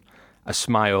question, a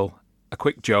smile, a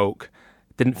quick joke,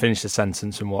 didn't finish the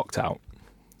sentence and walked out.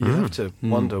 You have to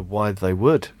wonder why they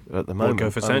would at the moment.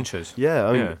 Go for Sanchez.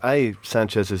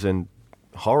 Sanchez is in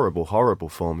horrible, horrible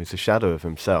form. He's a shadow of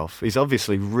himself. He's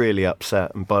obviously really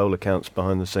upset, and by all accounts,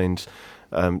 behind the scenes,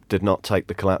 did not take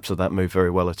the collapse of that move very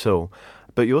well at all.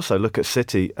 But you also look at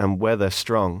City and where they're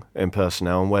strong in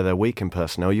personnel and where they're weak in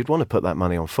personnel. You'd want to put that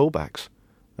money on fullbacks,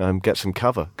 get some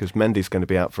cover, because Mendy's going to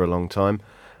be out for a long time.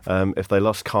 If they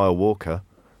lost Kyle Walker,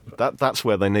 that's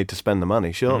where they need to spend the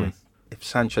money, surely. If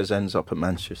Sanchez ends up at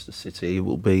Manchester City, he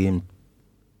will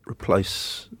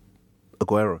replace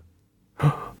Aguero.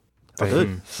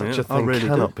 Such a thing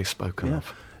cannot be spoken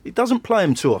of. He doesn't play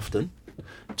him too often.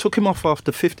 Took him off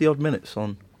after 50-odd minutes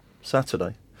on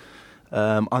Saturday.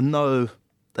 I know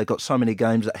they got so many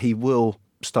games that he will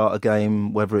start a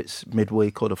game, whether it's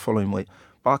midweek or the following week.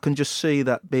 But I can just see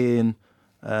that being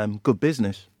good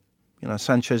business. You know,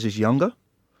 Sanchez is younger.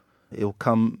 He'll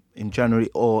come in January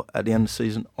or at the end of the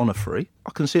season on a free.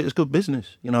 I can see it as good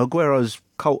business. You know, Aguero's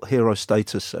cult hero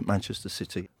status at Manchester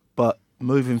City. But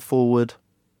moving forward,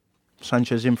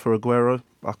 Sanchez in for Aguero,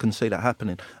 I can see that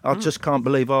happening. I just can't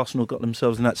believe Arsenal got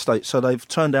themselves in that state. So they've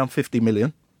turned down 50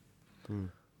 million.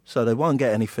 So they won't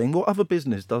get anything. What other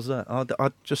business does that?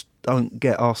 I just don't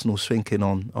get Arsenal's thinking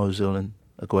on Ozil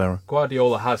Aguero.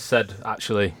 Guardiola has said,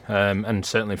 actually, and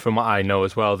certainly from what I know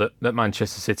as well, that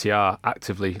Manchester City are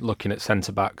actively looking at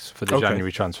centre-backs for the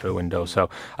January transfer window. So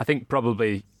I think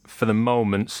probably for the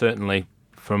moment, certainly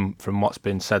from what's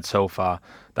been said so far,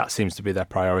 that seems to be their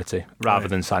priority rather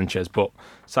than Sanchez. But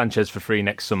Sanchez for free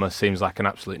next summer seems like an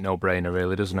absolute no-brainer,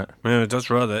 really, doesn't it? Yeah, it does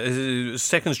rather.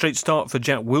 Second straight start for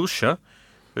Jack Wilshere,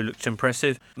 who looked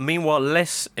impressive. Meanwhile,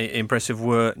 less impressive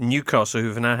were Newcastle,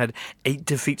 who've now had 8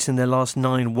 defeats in their last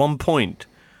 9, 1 point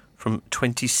from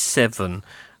 27.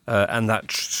 And that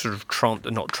sort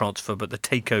of not transfer, but the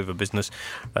takeover business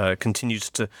continues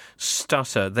to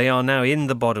stutter. They are now in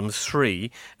the bottom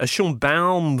 3. As Sean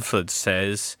Balmford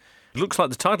says, it looks like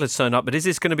the title is sewn up, but is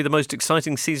this going to be the most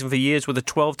exciting season for years with a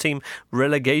 12-team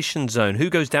relegation zone? Who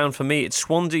goes down for me? It's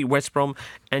Swansea, West Brom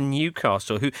and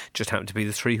Newcastle, who just happen to be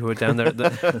the 3 who are down there at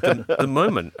the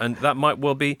moment. And that might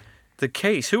well be the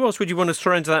case. Who else would you want to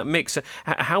throw into that mix?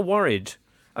 How worried?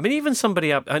 I mean, even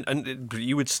somebody up, and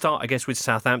you would start, I guess, with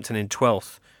Southampton in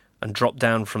 12th and drop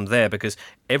down from there, because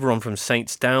everyone from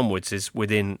Saints downwards is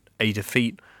within a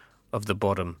defeat of the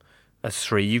bottom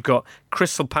 3. You've got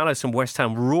Crystal Palace and West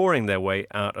Ham roaring their way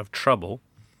out of trouble.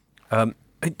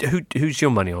 Who's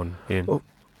your money on, Ian? Well,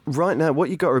 right now, what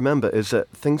you've got to remember is that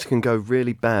things can go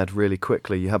really bad really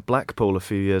quickly. You had Blackpool a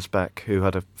few years back who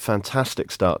had a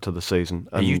fantastic start to the season.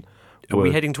 Are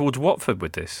we heading towards Watford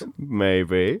with this?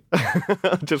 Maybe.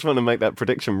 I just want to make that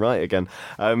prediction right again.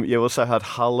 You also had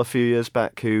Hull a few years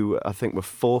back who I think were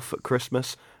 4th at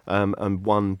Christmas and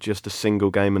won just a single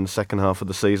game in the second half of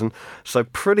the season. So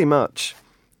pretty much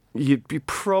you'd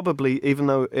probably, even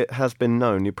though it has been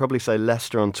known, you'd probably say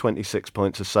Leicester on 26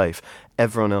 points are safe.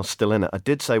 Everyone else still in it. I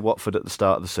did say Watford at the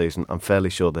start of the season. I'm fairly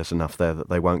sure there's enough there that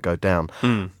they won't go down.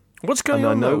 What's going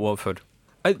on at Watford?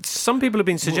 Some people have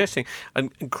been suggesting,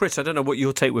 and Chris, I don't know what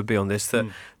your take would be on this,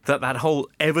 that whole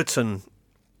Everton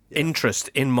interest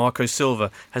in Marco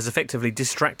Silva has effectively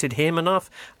distracted him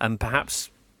enough and perhaps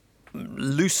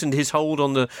loosened his hold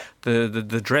on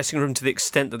the dressing room to the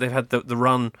extent that they've had the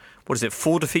run,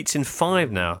 4 defeats in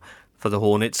 5 now for the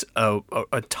Hornets,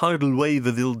 a tidal wave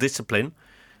of ill discipline,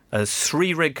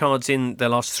 3 red cards in their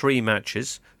last 3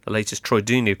 matches, the latest Troy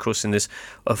Deeney, of course, in this,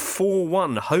 a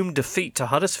 4-1 home defeat to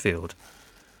Huddersfield.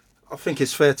 I think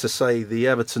it's fair to say the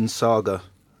Everton saga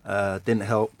didn't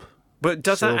help. But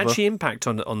does Silva. that actually impact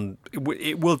on...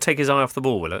 It will take his eye off the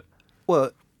ball, will it?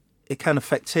 Well, it can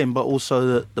affect him, but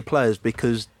also the players,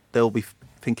 because they'll be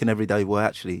thinking every day, well,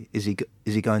 actually, is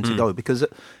he going to go? Because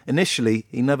initially,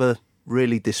 he never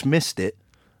really dismissed it,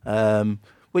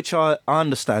 which I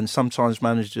understand. Sometimes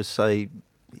managers say,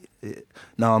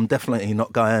 no, I'm definitely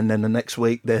not going. And then the next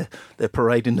week, they're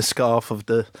parading the scarf of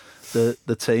the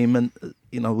team, and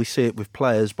we see it with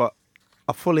players. But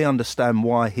I fully understand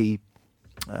why he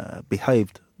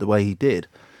behaved the way he did.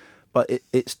 But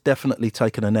it's definitely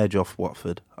taken an edge off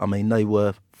Watford. I mean, they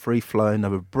were free-flowing. They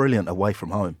were brilliant away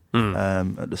from home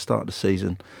at the start of the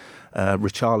season.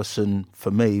 Richarlison, for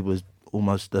me, was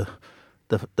almost the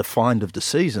find of the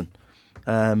season.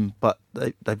 But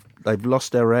they've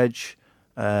lost their edge.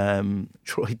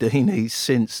 Troy Deeney,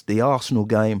 since the Arsenal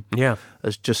game,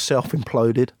 has just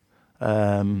self-imploded.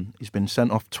 He's been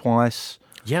sent off twice.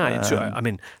 Yeah, I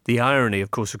mean, the irony,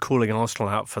 of course, of calling Arsenal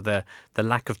out for the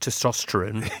lack of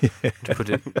testosterone, to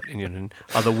put it in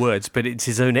other words, but it's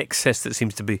his own excess that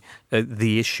seems to be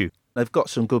the issue. They've got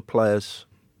some good players.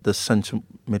 The centre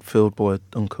midfield boy,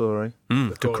 Doucouré.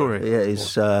 Doucouré. Yeah,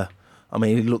 he's...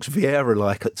 he looks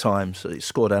Vieira-like at times. He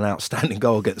scored an outstanding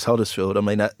goal against Huddersfield. I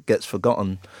mean, that gets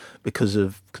forgotten because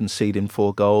of conceding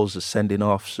 4 goals, the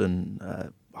sending-offs,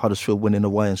 and Huddersfield winning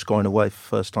away and scoring away for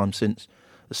the first time since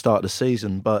the start of the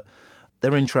season. But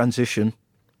they're in transition,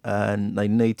 and they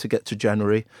need to get to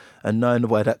January. And knowing the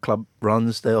way that club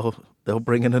runs, they'll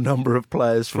bring in a number of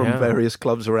players from various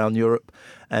clubs around Europe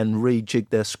and rejig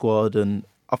their squad. And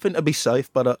I think they'll be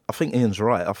safe, but I think Ian's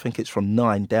right. I think it's from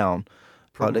 9 down.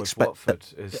 Problem with Watford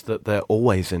is that they're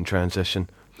always in transition.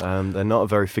 They're not a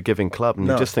very forgiving club. And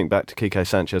you just think back to Quique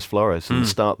Sanchez-Flores and the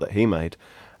start that he made.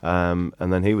 And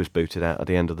then he was booted out at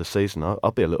the end of the season.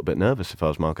 I'd be a little bit nervous if I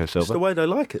was Marco Silva. It's the way they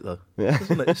like it, though. Yeah.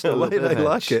 Isn't it? It's the way they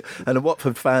like it. And the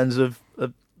Watford fans have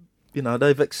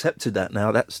they've accepted that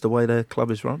now. That's the way their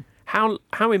club is run.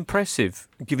 How impressive,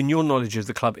 given your knowledge of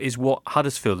the club, is what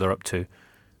Huddersfield are up to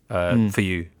for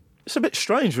you? It's a bit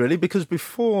strange, really, because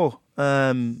before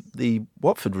the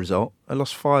Watford result, they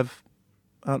lost 5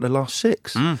 out of the last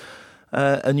 6.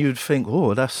 And you'd think,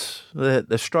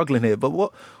 they're struggling here. But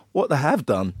what they have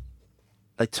done,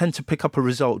 they tend to pick up a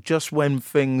result just when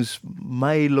things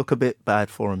may look a bit bad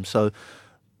for them. So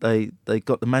they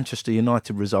got the Manchester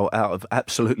United result out of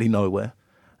absolutely nowhere.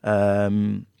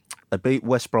 They beat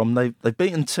West Brom. They've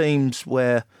beaten teams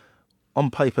where, on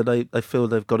paper, they feel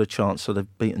they've got a chance. So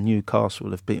they've beaten Newcastle,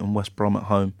 they've beaten West Brom at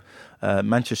home.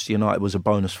 Manchester United was a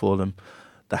bonus for them.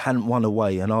 They hadn't won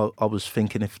away, and I was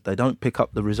thinking if they don't pick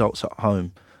up the results at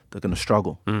home, they're going to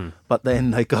struggle. But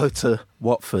then they go to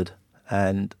Watford,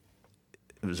 and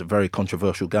it was a very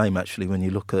controversial game, actually, when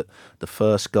you look at the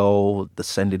first goal, the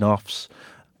sending-offs.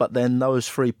 But then those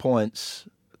 3 points,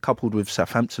 coupled with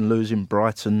Southampton losing,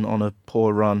 Brighton on a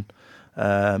poor run,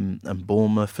 and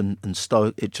Bournemouth and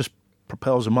Stoke, it just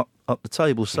propels them up the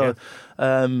table. So,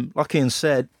 like Ian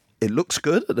said, it looks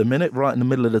good at the minute, right in the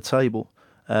middle of the table.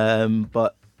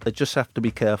 But they just have to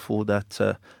be careful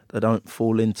that they don't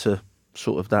fall into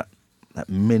sort of that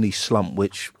mini slump,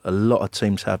 which a lot of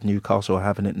teams have. Newcastle are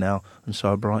having it now, and so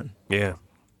are Brighton. Yeah.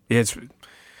 It's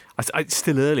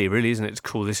still early, really, isn't it? It's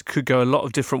cool. This could go a lot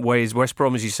of different ways. West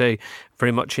Brom, as you say,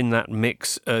 very much in that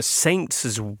mix. Saints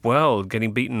as well,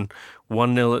 getting beaten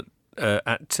 1-0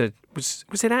 at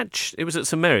was it at? It was at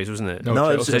St Mary's, wasn't it? No,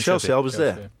 it was at Chelsea. I was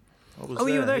there. You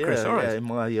were there, Chris? All right. Yeah, in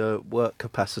my work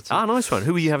capacity. Ah, nice one.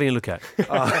 Who were you having a look at?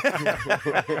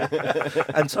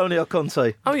 Antonio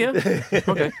Conte. Oh, yeah.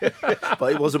 Okay.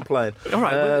 But he wasn't playing. All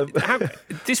right.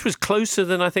 This was closer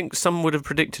than I think some would have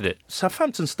predicted it.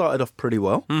 Southampton started off pretty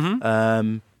well.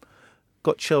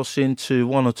 Got Chelsea into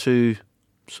one or two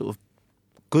sort of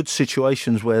good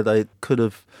situations where they could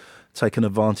have taken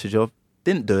advantage of.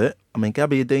 Didn't do it. I mean,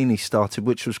 Gabbiadini started,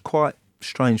 which was quite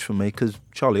strange for me because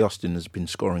Charlie Austin has been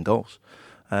scoring goals.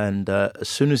 And as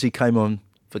soon as he came on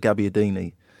for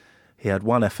Gabbiadini, he had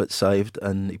one effort saved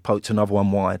and he poked another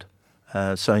one wide.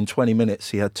 So in 20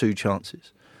 minutes, he had 2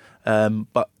 chances.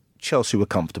 But Chelsea were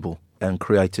comfortable and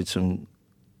created some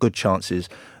good chances.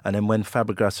 And then when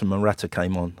Fabregas and Morata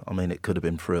came on, I mean, it could have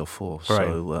been 3 or 4. Right.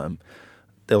 So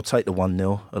they'll take the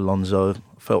 1-0. Alonso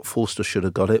felt Forster should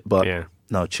have got it, but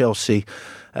no, Chelsea,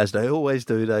 as they always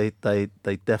do,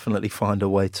 they definitely find a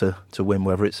way to win,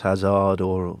 whether it's Hazard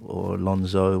or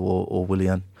Alonso or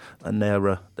Willian. And they're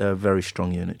a very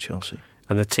strong unit, Chelsea.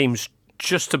 And the teams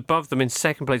just above them in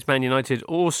second place, Man United,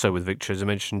 also with victory, as I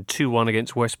mentioned, 2-1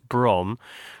 against West Brom.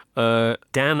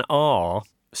 Dan R.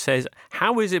 says,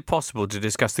 how is it possible to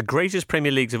discuss the greatest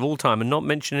Premier Leagues of all time and not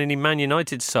mention any Man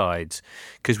United sides?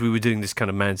 Because we were doing this kind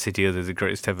of Man City, they're the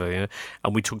greatest ever, you know?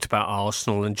 And we talked about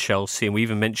Arsenal and Chelsea, and we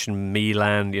even mentioned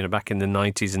Milan, you know, back in the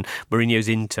 90s, and Mourinho's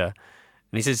Inter. And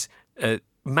he says,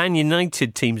 Man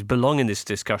United teams belong in this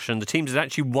discussion. The teams that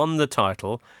actually won the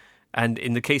title, and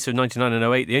in the case of 99 and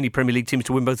 08, the only Premier League teams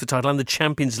to win both the title and the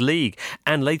Champions League,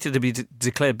 and later to be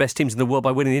declared best teams in the world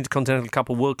by winning the Intercontinental Cup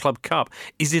or World Club Cup.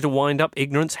 Is it a wind-up,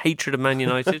 ignorance, hatred of Man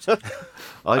United?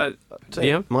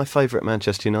 My favourite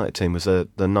Manchester United team was the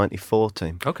 94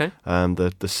 team. Okay.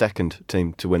 The second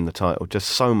team to win the title. Just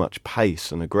so much pace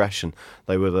and aggression.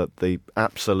 They were the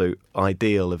absolute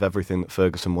ideal of everything that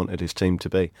Ferguson wanted his team to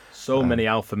be. So many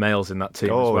alpha males in that team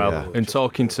as well. Yeah. And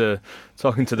talking to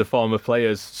the former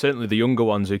players, certainly the younger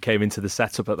ones who came into the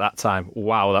setup at that time,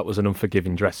 wow, that was an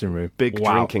unforgiving dressing room. Big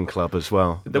drinking club as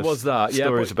well. There was that, yeah.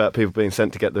 Stories about people being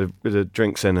sent to get the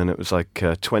drinks in, and it was like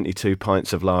 22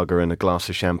 pints of lager and a glass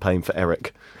of champagne for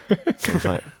Eric.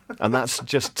 And that's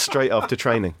just straight after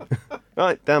training.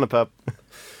 Right, down the pub.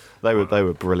 They were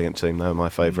a brilliant team. They were my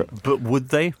favourite. But would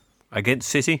they against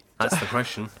City? That's the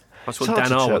question. That's what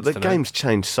Dan R wants to know. The game's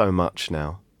changed so much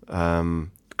now.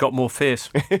 Got more fierce.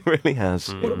 It really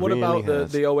has. What about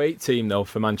the 08 team, though,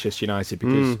 for Manchester United?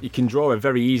 Because you can draw a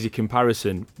very easy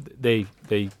comparison. They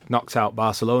knocked out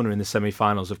Barcelona in the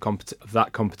semi-finals of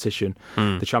that competition,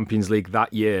 the Champions League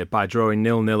that year, by drawing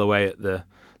 0-0 away at the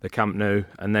Camp Nou,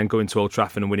 and then going to Old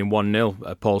Trafford and winning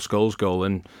 1-0, Paul Scholes' goal.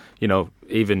 And, you know,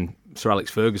 even Sir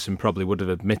Alex Ferguson probably would have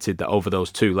admitted that over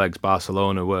those 2 legs,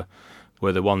 Barcelona were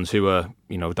the ones who were,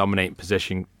 you know, dominating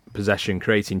possession,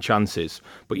 creating chances.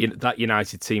 But that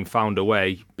United team found a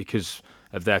way because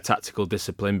of their tactical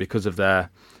discipline, because of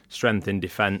their strength in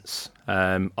defence.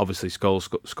 Obviously, Scholes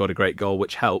scored a great goal,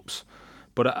 which helps.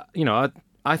 But,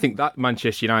 I think that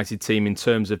Manchester United team, in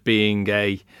terms of being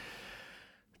a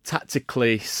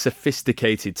tactically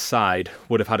sophisticated side,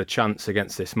 would have had a chance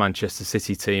against this Manchester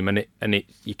City team, and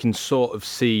you can sort of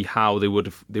see how they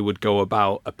would go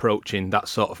about approaching that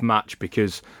sort of match,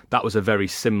 because that was a very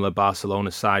similar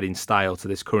Barcelona side in style to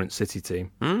this current City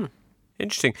team.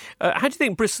 Interesting. How do you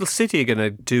think Bristol City are going to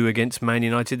do against Man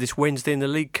United this Wednesday in the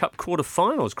League Cup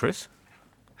quarter-finals, Chris?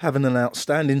 Having an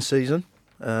outstanding season,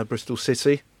 Bristol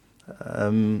City.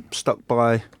 Stuck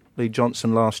by Lee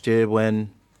Johnson last year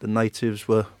when the natives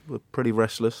were pretty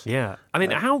restless. Yeah. I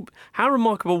mean, how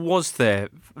remarkable was their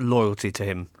loyalty to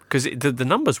him? Because the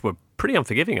numbers were pretty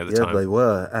unforgiving at the time. Yeah, they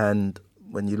were. And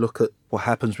when you look at what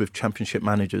happens with Championship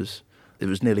managers, it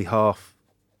was nearly half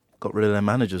got rid of their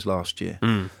managers last year.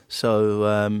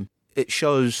 So it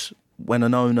shows when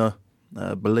an owner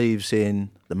believes in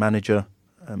the manager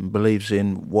and believes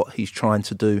in what he's trying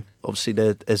to do. Obviously,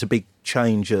 there's a big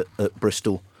change at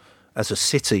Bristol as a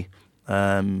city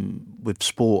with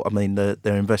sport. I mean, they're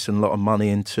investing a lot of money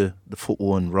into the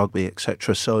football and rugby,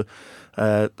 etc. So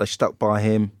they stuck by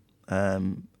him,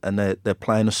 and they're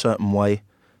playing a certain way.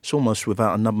 It's almost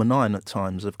without a number 9 at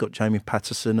times. They've got Jamie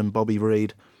Patterson and Bobby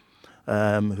Reid,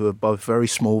 who are both very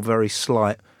small, very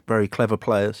slight, very clever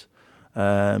players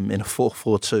in a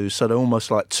 4-4-2. So they're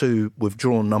almost like 2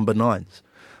 withdrawn number 9s.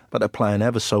 But they're playing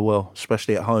ever so well,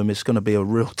 especially at home. It's going to be a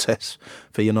real test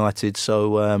for United.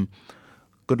 So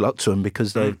good luck to them,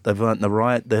 because they've earned the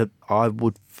right. I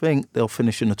would think they'll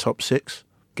finish in the top 6,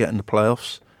 get in the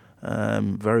playoffs.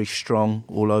 Very strong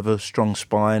all over, strong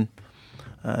spine.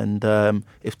 And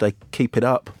if they keep it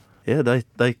up,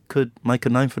 they could make a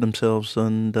name for themselves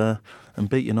and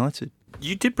beat United.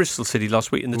 You did Bristol City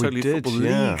last week in the Totally Football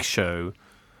League show.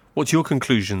 What's your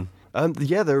conclusion?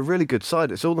 They're a really good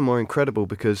side. It's all the more incredible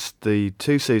because the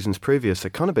 2 seasons previous,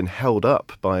 they've kind of been held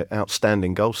up by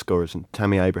outstanding goal scorers, and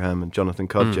Tammy Abraham and Jonathan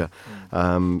Kodja.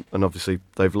 And obviously,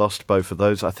 they've lost both of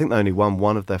those. I think they only won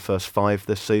 1 of their first 5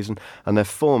 this season, and their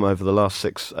form over the last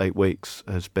 6-8 weeks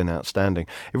has been outstanding.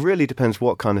 It really depends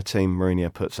what kind of team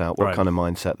Mourinho puts out, what kind of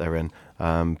mindset they're in.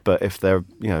 But if they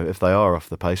are off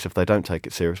the pace, if they don't take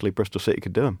it seriously, Bristol City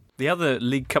could do them. The other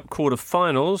League Cup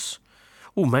quarter-finals,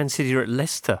 Man City are at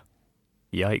Leicester.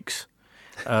 Yikes.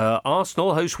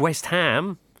 Arsenal host West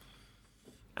Ham,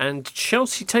 and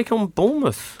Chelsea take on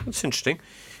Bournemouth. That's interesting.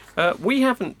 There's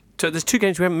 2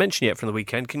 games we haven't mentioned yet from the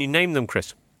weekend. Can you name them,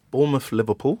 Chris? Bournemouth,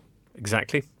 Liverpool.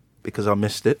 Exactly. Because I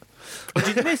missed it. Oh,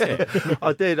 did you miss it?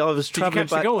 I did. I was travelling back.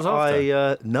 Did you catch the goals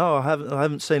after? No, I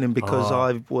haven't seen him because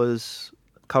I was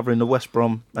covering the West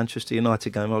Brom Manchester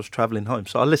United game. I was travelling home,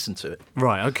 so I listened to it.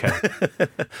 Right, okay.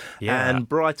 Yeah. And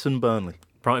Brighton-Burnley.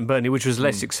 Brighton-Burnley, which was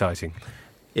less exciting.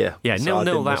 Yeah. Yeah, so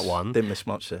 0-0 that one. Didn't miss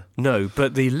much there. No,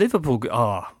 but the Liverpool...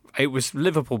 it was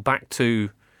Liverpool back to,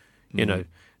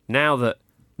 now that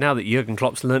Jurgen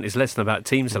Klopp's learnt his lesson about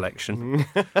team selection.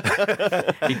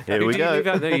 Here we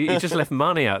go. He just left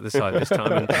money out the side this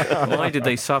time. And why did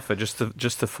they suffer just the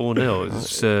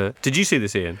 4-0? Did you see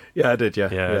this, Ian? Yeah, I did,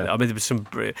 yeah. I mean, there was some...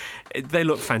 They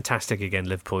look fantastic again,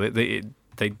 Liverpool. They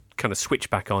kind of switch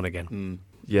back on again.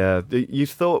 Yeah, you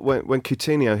thought when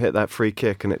Coutinho hit that free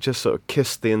kick and it just sort of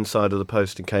kissed the inside of the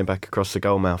post and came back across the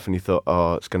goal mouth, and you thought,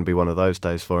 it's going to be one of those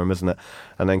days for him, isn't it?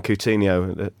 And then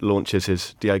Coutinho launches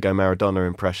his Diego Maradona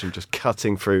impression, just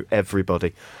cutting through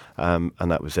everybody. And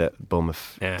that was it.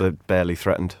 Bournemouth, they barely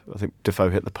threatened. I think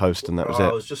Defoe hit the post and that was it.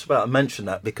 I was just about to mention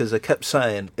that because they kept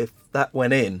saying if that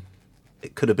went in,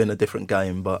 it could have been a different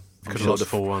game, but... Could have lost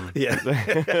 4-1. Yeah.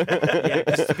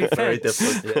 To be fair, very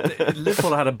different. Yeah.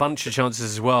 Liverpool had a bunch of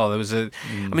chances as well. There was I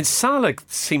mean, Salah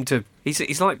seemed to... He's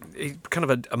kind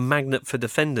of a magnet for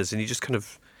defenders, and he just kind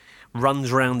of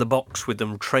runs around the box with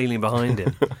them trailing behind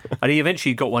him. And he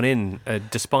eventually got one in,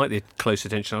 despite the close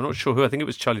attention. I'm not sure who. I think it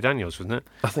was Charlie Daniels, wasn't it?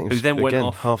 I think it was, went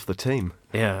off half the team.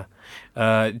 Yeah.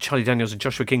 Charlie Daniels and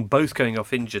Joshua King both going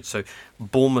off injured, so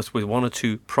Bournemouth with 1 or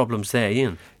 2 problems there.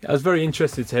 Ian? I was very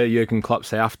interested to hear Jurgen Klopp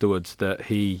say afterwards that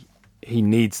he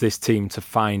needs this team to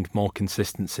find more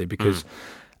consistency, because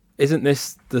isn't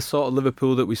this the sort of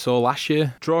Liverpool that we saw last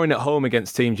year? Drawing at home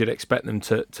against teams you'd expect them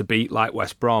to beat, like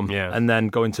West Brom, and then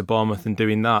going to Bournemouth and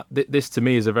doing that. This to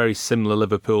me is a very similar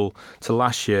Liverpool to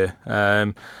last year.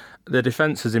 The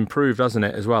defence has improved, hasn't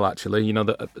it, as well, actually?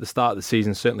 At the start of the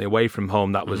season, certainly away from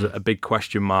home, that was a big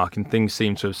question mark, and things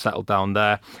seem to have settled down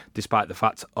there, despite the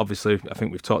fact, obviously, I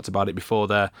think we've talked about it before,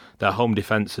 their home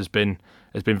defence has been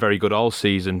very good all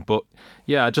season. But,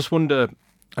 yeah, I just wonder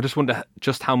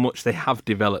just how much they have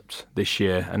developed this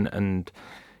year, and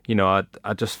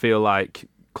I just feel like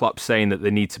Klopp saying that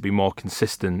they need to be more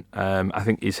consistent. I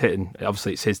think he's hitting,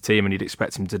 obviously it's his team and you'd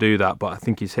expect him to do that, but I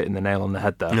think he's hitting the nail on the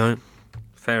head there. No.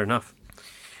 Fair enough.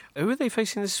 Who are they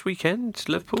facing this weekend?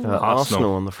 Liverpool?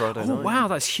 Arsenal on the Friday night. Wow,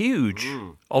 that's huge.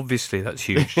 Obviously, that's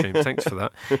huge, James. Thanks for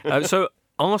that. So,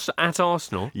 Arsenal at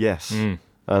Arsenal. Yes.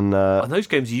 And those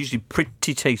games are usually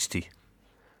pretty tasty.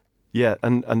 Yeah,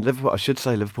 and Liverpool, I should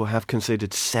say, Liverpool have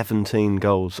conceded 17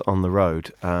 goals on the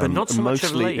road. But not so much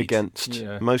of late.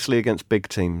 Mostly against big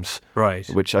teams. Right.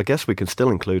 Which I guess we can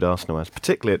still include Arsenal as,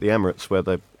 particularly at the Emirates, where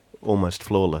they're almost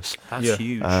flawless. That's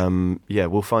huge.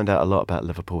 We'll find out a lot about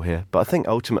Liverpool here. But I think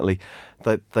ultimately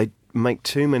they make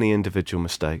too many individual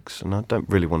mistakes, and I don't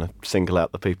really want to single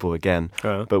out the people again,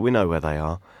 but we know where they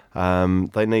are.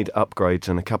 They need upgrades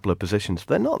in a couple of positions.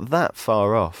 They're not that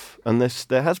far off, and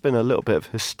there has been a little bit of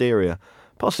hysteria,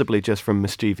 possibly just from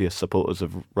mischievous supporters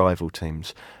of rival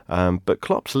teams. But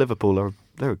Klopp's Liverpool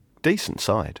they're a decent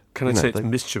side. Can I say it's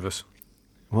mischievous?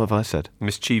 What have I said?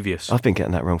 Mischievous. I've been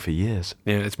getting that wrong for years.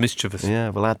 Yeah, it's mischievous.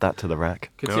 Yeah, we'll add that to the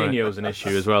rack. Coutinho's an issue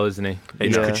as well, isn't he?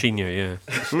 It's Yeah. Coutinho, yeah.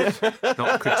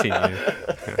 Not Coutinho.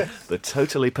 Yeah. The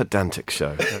totally pedantic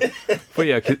show. But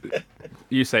yeah,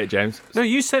 you say it, James. No,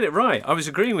 you said it right. I was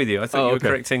agreeing with you. I thought you were okay.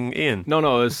 correcting Ian. No,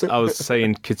 I was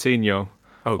saying Coutinho.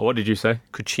 Oh. What did you say?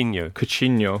 Coutinho.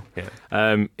 Coutinho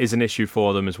is an issue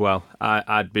for them as well.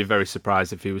 I'd be very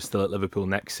surprised if he was still at Liverpool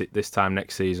this time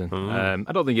next season. I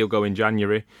don't think he'll go in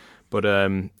January, but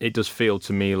it does feel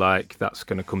to me like that's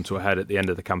going to come to a head at the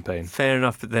end of the campaign. Fair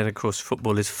enough, but then, of course,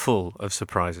 football is full of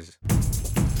surprises.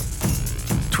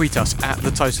 Tweet us at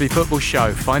The Totally Football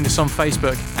Show. Find us on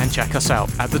Facebook and check us out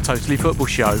at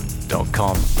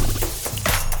thetotallyfootballshow.com.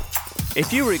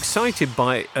 If you were excited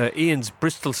by Ian's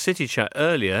Bristol City chat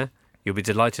earlier, you'll be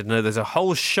delighted to know there's a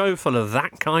whole show full of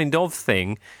that kind of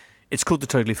thing. It's called the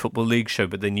Totally Football League Show,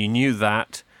 but then you knew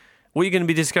that. What are you going to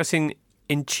be discussing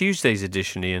in Tuesday's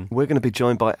edition, Ian? We're going to be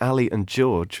joined by Ali and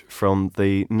George from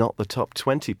the Not the Top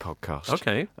 20 podcast.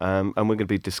 Okay. And we're going to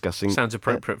be discussing... Sounds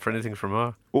appropriate for anything from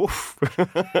our... Oof.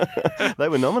 They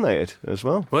were nominated as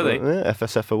well. Were they? Yeah,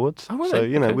 FSF Awards. Oh, were so, they?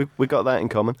 you know, Okay. we got that in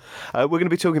common. We're going to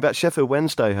be talking about Sheffield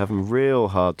Wednesday having a real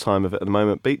hard time of it at the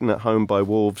moment, beaten at home by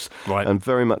Wolves Right. and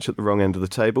very much at the wrong end of the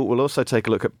table. We'll also take a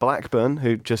look at Blackburn,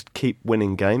 who just keep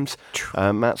winning games.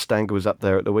 Matt Stanger was up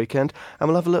there at the weekend. And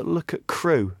we'll have a little look at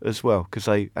Crewe as well, because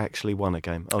they actually won a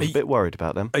game. I was a bit worried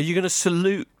about them. Are you going to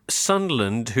salute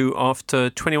Sunderland, who after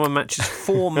 21 matches,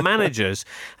 4 managers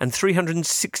and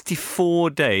 364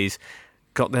 days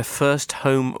got their first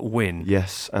home win?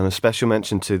 Yes, and a special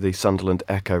mention to the Sunderland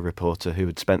Echo reporter who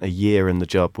had spent a year in the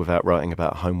job without writing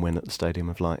about a home win at the Stadium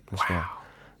of Light as well.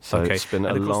 So Okay, it's been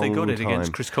and a of course long they got it time.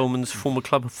 against Chris Coleman's former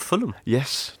club, Fulham.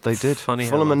 Yes, they did. Funny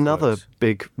how Fulham, that another works.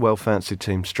 big, well-fancied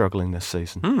team struggling this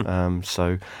season.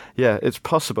 So, yeah, it's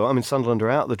possible. I mean, Sunderland are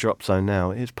out the drop zone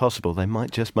now. It's possible they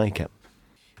might just make it.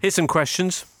 Here's some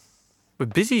questions. We're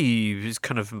busy with this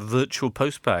kind of virtual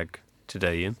postbag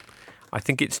today, Ian. I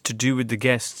think it's to do with the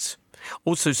guests.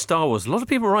 Also, Star Wars. A lot of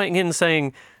people writing in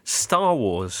saying, Star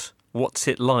Wars, what's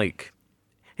it like?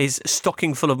 His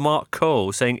stocking full of Mark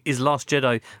Cole saying, is Last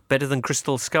Jedi better than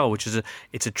Crystal Skull? Which is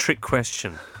it's a trick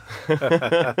question.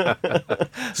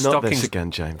 Not this again,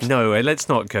 James. No, let's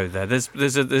not go there. There's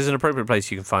an appropriate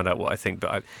place you can find out what I think,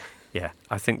 but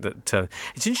I think that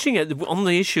it's interesting on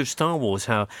the issue of Star Wars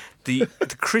how the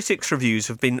critics' reviews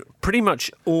have been pretty much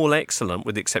all excellent,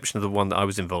 with the exception of the one that I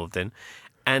was involved in,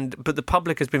 but the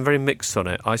public has been very mixed on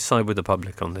it. I side with the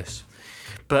public on this.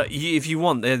 But if you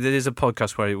want, there is a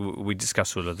podcast where we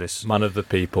discuss all of this. Man of the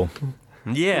people.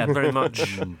 Yeah, very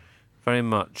much. Very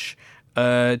much.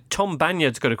 Tom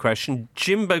Banyard's got a question.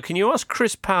 Jimbo, can you ask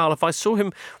Chris Powell if I saw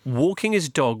him walking his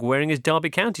dog wearing his Derby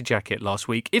County jacket last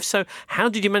week? If so, how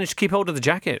did you manage to keep hold of the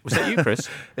jacket? Was that you, Chris?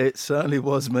 It certainly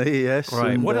was me, yes.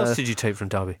 Right. And, What else did you take from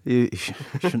Derby? You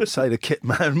shouldn't say the kit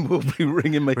man will be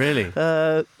ringing me. Really?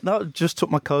 No, just took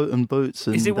my coat and boots.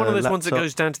 And, Is it one of those ones that laptop.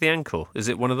 goes down to the ankle? Is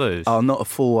it one of those? Oh, not a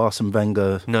full Arsene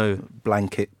Wenger No.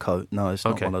 blanket coat. No, it's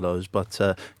not Okay. one of those. But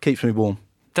keeps me warm.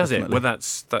 Does definitely. it? Well,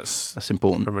 that's That's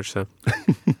important. very much so.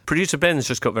 Producer Ben's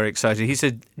just got very excited. He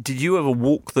said, did you ever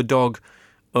walk the dog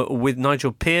with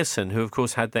Nigel Pearson, who, of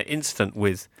course, had that incident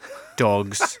with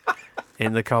dogs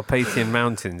in the Carpathian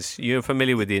Mountains? You're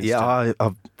familiar with the incident? Yeah,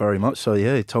 I very much so.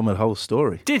 Yeah, he told me the whole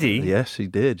story. Did he? Yes, he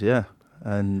did. Yeah,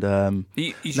 and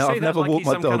You No, say I've that never like walked he's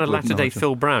my some kind dog of with latter-day Nigel.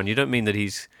 Phil Brown. You don't mean that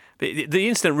he's... The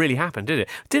incident really happened, did it?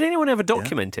 Did anyone ever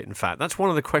document it, in fact? That's one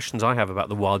of the questions I have about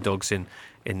the wild dogs in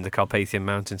the Carpathian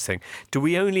Mountains thing. Do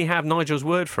we only have Nigel's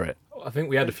word for it? I think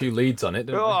we had a few leads on it,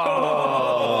 didn't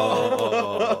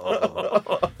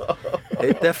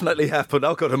it definitely happened.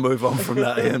 I've got to move on from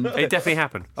that. Ian. It definitely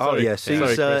happened. Oh yes, we? Sorry,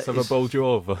 he's, Chris, have I he's- bowled you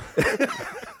over?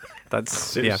 That's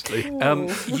Seriously. Yeah.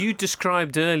 You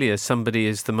described earlier somebody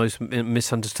as the most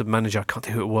misunderstood manager. I can't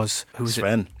think who it was. Who was it?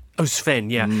 Sven. Oh, Sven.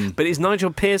 Yeah. But is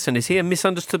Nigel Pearson? Is he a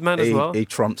misunderstood man as well? He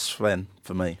trumps Sven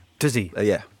for me. Does he?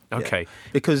 Yeah. Okay. Yeah.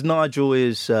 Because Nigel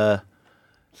is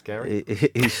Scary.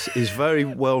 he's very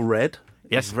well read.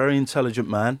 Yes. He's a very intelligent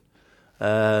man.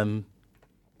 Can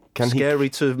he? Scary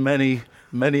to many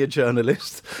a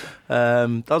journalist.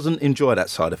 Doesn't enjoy that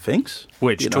side of things.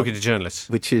 Which you know, talking to journalists?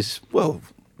 which is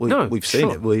we've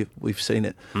seen sure. it. We've seen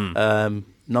it.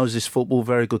 Knows his football.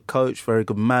 Very good coach. Very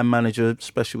good man manager,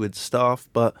 especially with staff.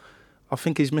 But I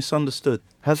think he's misunderstood.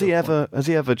 Has he ever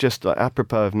just, like,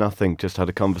 apropos of nothing, just had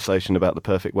a conversation about the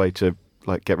perfect way to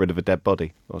like get rid of a dead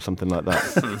body or something like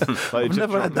that. I've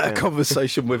never had that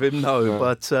conversation with him, no.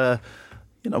 But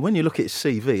when you look at his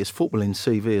CV, his footballing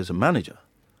CV as a manager,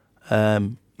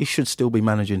 he should still be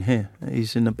managing here.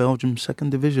 He's in the Belgium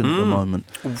second division at the moment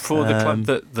for the club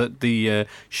that the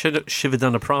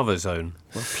Shiverdana Pravo zone.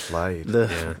 Well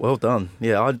played. Well done.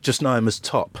 Yeah, I just know him as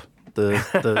Top,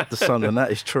 the son, and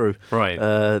that is true. Right.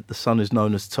 The son is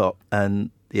known as Top, and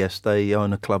yes, they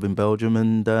own a club in Belgium,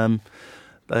 and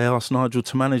they asked Nigel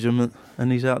to manage him,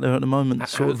 and he's out there at the moment,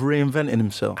 sort of reinventing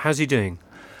himself. How's he doing?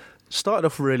 Started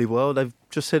off really well. They've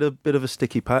just hit a bit of a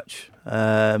sticky patch,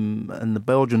 and the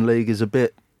Belgian league is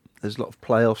there's a lot of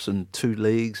playoffs and 2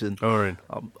 leagues, and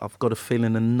I've got a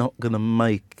feeling they're not going to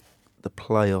make the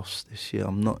playoffs this year.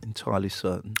 I'm not entirely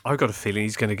certain. I've got a feeling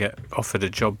he's going to get offered a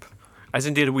job, as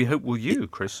indeed we hope will you,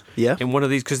 Chris. Yeah. In one of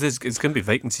these, because it's going to be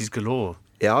vacancies galore.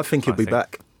 Yeah, I think he'll be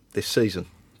back this season.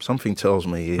 Something tells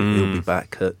me he'll be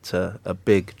back at a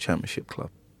big championship club.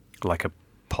 Like a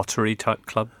pottery type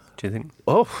club, do you think?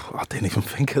 Oh, I didn't even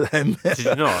think of them. Did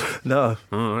you not? No.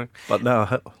 All right. But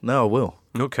now I will.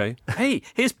 Okay. Hey,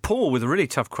 here's Paul with a really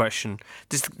tough question.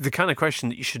 This is the kind of question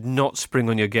that you should not spring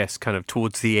on your guests kind of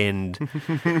towards the end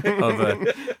of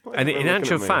a... And in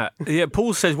actual fact,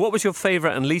 Paul says, what was your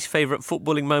favourite and least favourite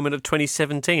footballing moment of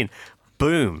 2017?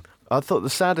 Boom. I thought the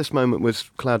saddest moment was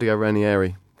Claudio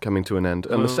Ranieri coming to an end,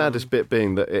 and the saddest bit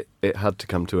being that it had to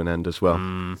come to an end as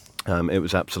well. It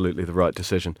was absolutely the right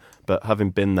decision. But having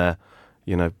been there,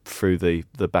 through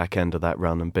the back end of that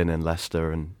run, and been in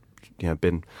Leicester, and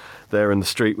been there in the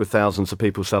street with thousands of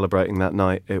people celebrating that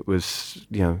night, it was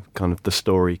kind of the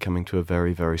story coming to a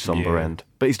very, very sombre end.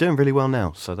 But he's doing really well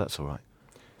now, so that's all right.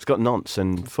 He's got Nantes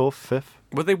in 4th, 5th.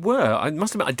 Well, they were. I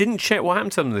must admit, I didn't check what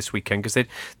happened to them this weekend because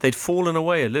they'd fallen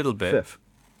away a little bit. 5th.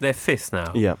 They're 5th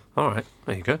now. Yeah. All right.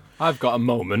 There you go. I've got a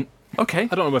moment. Okay.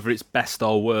 I don't know whether it's best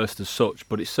or worst as such,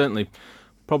 but it's certainly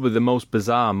probably the most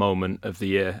bizarre moment of the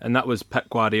year, and that was Pep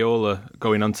Guardiola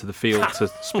going onto the field to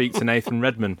speak to Nathan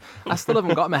Redmond. I still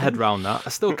haven't got my head around that. I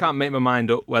still can't make my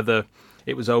mind up whether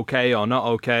it was okay or not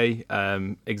okay,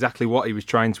 exactly what he was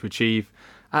trying to achieve.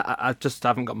 I just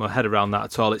haven't got my head around that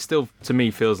at all. It still, to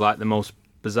me, feels like the most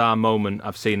bizarre moment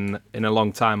I've seen in a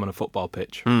long time on a football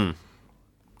pitch.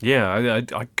 Yeah,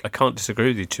 I can't disagree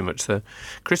with you too much there.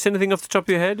 Chris, anything off the top of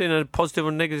your head in a positive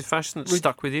or negative fashion that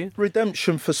stuck with you?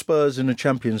 Redemption for Spurs in the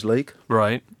Champions League.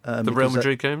 Right. The Real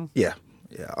Madrid game? Yeah.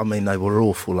 I mean, they were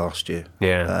awful last year.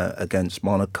 Yeah. Against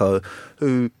Monaco,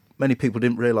 who many people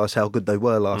didn't realise how good they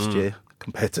were last year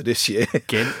compared to this year.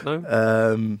 Ghent,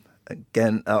 though?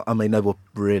 Again, I mean, they were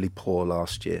really poor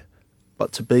last year.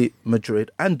 But to beat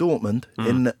Madrid and Dortmund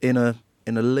in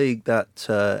a league that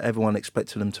everyone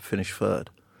expected them to finish 3rd.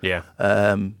 Yeah.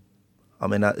 I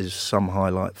mean, that is some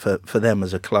highlight for them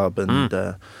as a club. And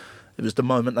it was the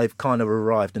moment they've kind of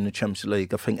arrived in the Champions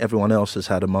League. I think everyone else has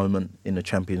had a moment in the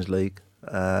Champions League.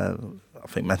 I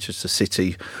think Manchester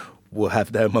City will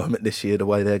have their moment this year, the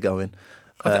way they're going.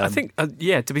 I think,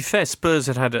 to be fair, Spurs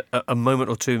had a moment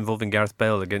or two involving Gareth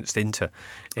Bale against Inter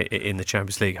in the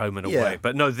Champions League, home and away. Yeah.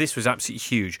 But no, this was absolutely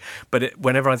huge. But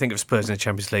whenever I think of Spurs in the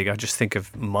Champions League, I just think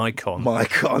of Maicon.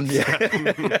 Maicon, yeah.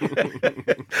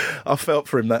 I felt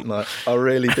for him that night. I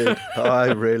really did.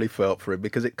 I really felt for him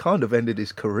because it kind of ended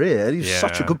his career. He's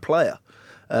such a good player.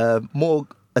 More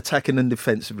attacking than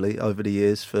defensively over the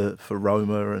years for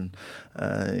Roma and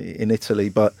in Italy.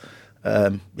 But...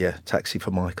 taxi for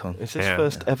Maicon. Is this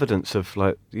first evidence of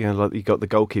like you got the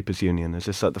goalkeepers union? Is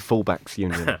this like the fullbacks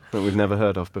union that we've never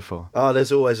heard of before? Oh,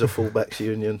 there's always a fullbacks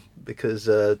union because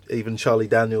even Charlie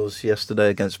Daniels yesterday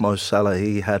against Mo Salah,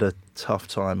 he had a tough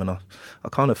time, and I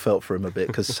kind of felt for him a bit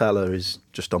because Salah is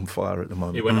just on fire at the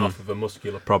moment. He went off of a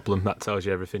muscular problem. That tells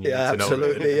you everything you need to know.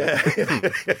 Absolutely, yeah.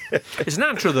 It's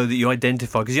natural though that you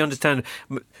identify because you understand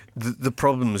the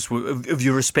problems of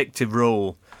your respective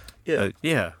role.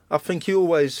 Yeah. I think you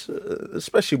always,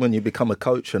 especially when you become a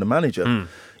coach and a manager,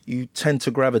 you tend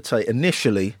to gravitate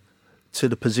initially to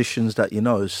the positions that you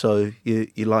know. So you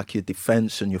like your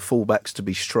defence and your fullbacks to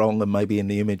be strong and maybe in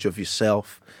the image of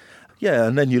yourself. Yeah,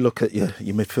 and then you look at your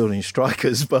midfield and your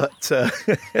strikers, but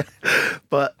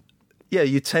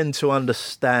you tend to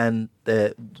understand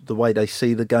the way they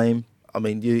see the game. I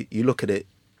mean, you look at it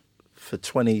for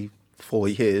 24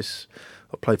 years.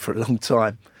 I played for a long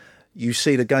time. You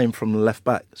see the game from the left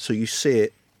back, so you see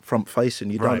it front facing.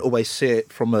 You don't always see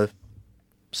it from a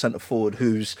centre forward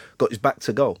who's got his back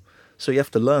to goal. So you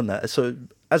have to learn that. So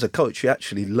as a coach, you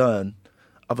actually learn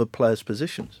other players'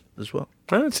 positions as well.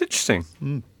 Oh, that's interesting.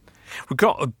 We've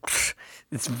got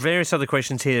various other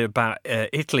questions here about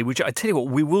Italy, which I tell you what,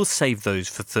 we will save those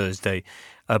for Thursday.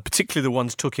 particularly the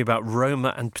ones talking about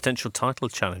Roma and potential title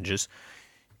challenges,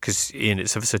 because, Ian,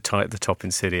 it's ever so tight at the top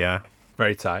in Serie A.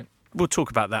 Very tight. We'll talk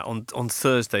about that on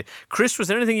Thursday. Chris, was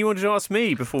there anything you wanted to ask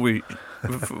me before we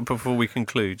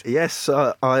conclude? Yes,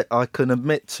 I can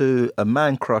admit to a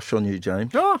man crush on you,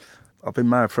 James. Oh. I've been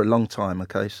married for a long time,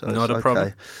 okay? So Not it's a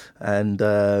problem. And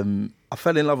I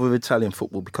fell in love with Italian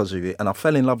football because of it, and I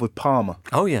fell in love with Parma.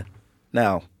 Oh, yeah.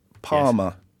 Now,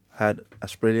 Parma had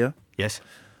Asprilla, Yes.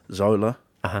 Zola,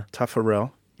 Uh-huh.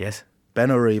 Taffarel, Yes.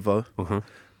 Benarivo, Mhm.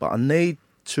 but I need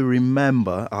to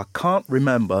remember, I can't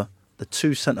remember the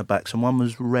two centre-backs, and one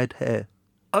was red hair.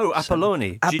 Oh,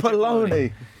 Apolloni. Gigi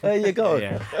Apolloni. There you go.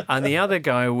 Yeah. And the other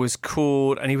guy was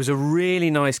called, and he was a really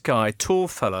nice guy, tall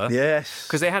fella. Yes.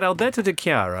 Because they had Alberto De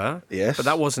Chiara. Yes. But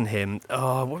that wasn't him.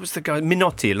 Oh, what was the guy?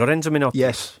 Minotti, Lorenzo Minotti.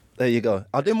 Yes, there you go.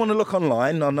 I didn't want to look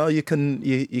online. I know you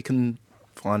can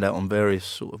find out on various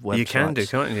sort of websites. You can do,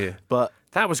 can't you? But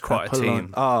That was quite a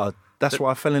team. That's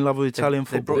why I fell in love with Italian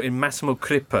They football. brought in Massimo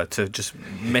Crippa to just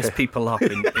mess people up.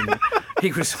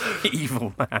 He was an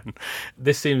evil man.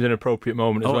 This seems an appropriate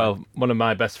moment as Oh, well. One of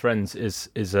my best friends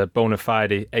is a bona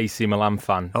fide AC Milan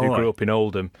fan who Oh, grew up in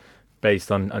Oldham,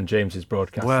 based on James's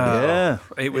broadcast. Wow. Yeah.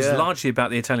 It was largely about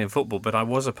the Italian football, but I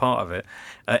was a part of it.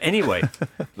 Anyway.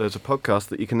 There's a podcast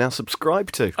that you can now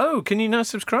subscribe to. Oh, can you now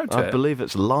subscribe to it? I believe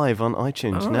it's live on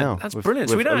iTunes All right, now. That's with-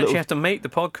 brilliant. So we with don't a actually little- have to make the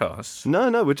podcast.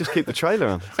 No, we'll just keep the trailer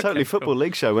on. Totally Football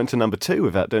League show went to number 2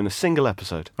 without doing a single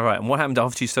episode. All right, and what happened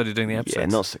after you started doing the episodes? Yeah,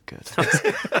 not so good.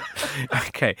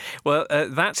 Okay, well,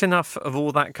 that's enough of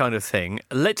all that kind of thing.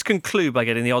 Let's conclude by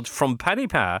getting the odds from Paddy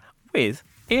Power with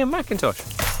Ian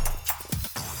McIntosh.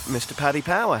 Mr. Paddy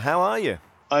Power, how are you?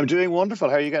 I'm doing wonderful.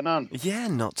 How are you getting on? Yeah,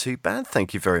 not too bad,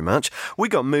 thank you very much. We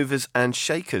got movers and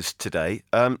shakers today.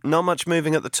 Not much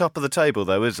moving at the top of the table,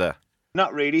 though, is there?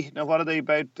 Not really. Now, what are they,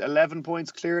 about 11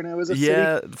 points clear now, is it?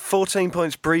 Yeah, City? 14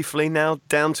 points briefly, now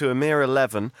down to a mere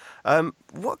 11.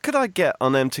 What could I get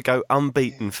on them to go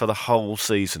unbeaten for the whole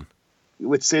season?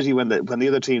 With City, when the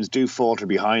other teams do falter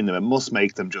behind them, it must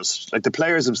make them just, like the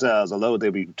players themselves, although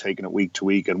they'll be taking it week to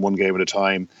week and one game at a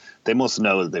time, they must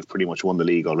know that they've pretty much won the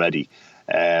league already.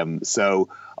 So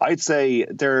I'd say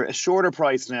they're a shorter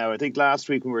price now. I think last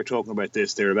week when we were talking about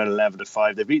this, they were about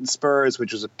 11-5. They've beaten Spurs,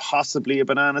 which was possibly a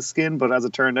banana skin, but as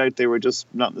it turned out, they were just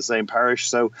not in the same parish.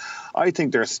 So I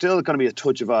think they're still going to be a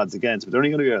touch of odds against, but they're only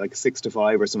going to be like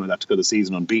 6-5 or something like that to go the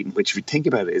season unbeaten, which if you think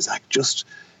about it is like just...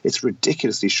 It's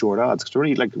ridiculously short odds because we're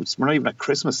not even at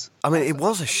Christmas. I mean, it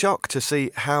was a shock to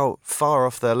see how far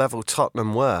off their level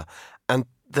Tottenham were. And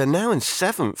they're now in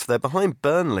 7th. They're behind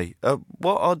Burnley.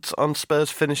 What odds on Spurs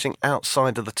finishing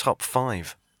outside of the top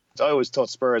 5? I always thought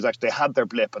Spurs actually they had their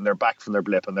blip and they're back from their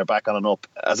blip and they're back on and up.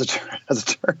 As it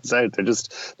turns out,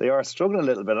 they are struggling a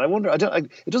little bit. And I wonder,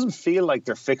 it doesn't feel like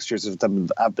their fixtures have been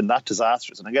that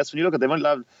disastrous. And I guess when you look at them,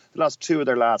 they lost 2 of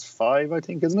their last 5, I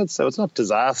think, isn't it? So it's not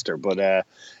disaster, but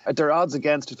their odds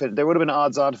against they would have been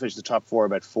odds on to finish the top 4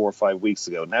 about 4 or 5 weeks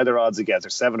ago. Now their odds against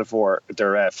they're 7-4.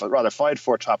 They're rather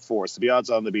 5-4 top 4. So the odds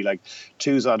on to be like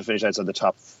 2's on to finish outside the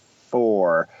top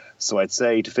 4. So I'd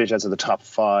say to finish outside the top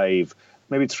 5.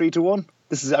 Maybe 3-1.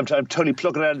 I'm totally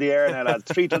plucking it out of the air now, lads.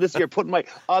 3-1. This year, putting my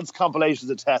odds compilations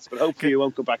to test, but hopefully you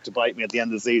won't go back to bite me at the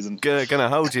end of the season. Going to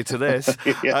hold you to this.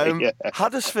 Yeah.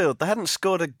 Huddersfield, they hadn't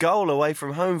scored a goal away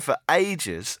from home for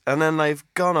ages, and then they've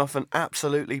gone off and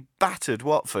absolutely battered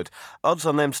Watford. Odds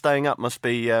on them staying up must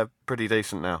be pretty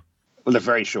decent now. Well, they're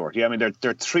very short. Yeah, I mean they're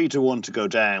 3-1 to go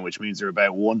down, which means they're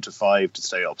about 1-5 to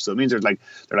stay up. So it means they're like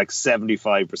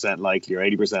 75% likely or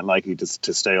 80% likely to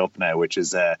stay up now, which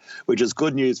is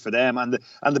good news for them. And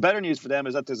the better news for them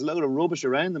is that there's a load of rubbish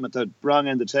around them at the wrong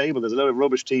end of the table. There's a load of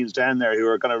rubbish teams down there who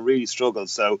are going to really struggle.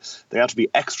 So they have to be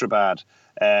extra bad.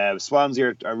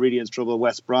 Swansea are really in trouble.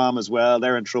 West Brom as well.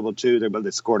 They're in trouble too. They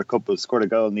scored a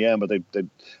goal in the end, but they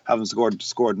haven't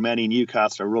scored many.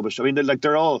 Newcastle are rubbish. I mean, there's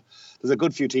a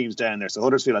good few teams down there. So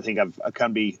Huddersfield, I think,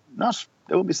 they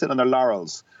won't be sitting on their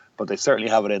laurels, but they certainly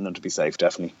have it in them to be safe,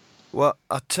 definitely. Well,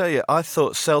 I tell you, I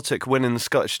thought Celtic winning the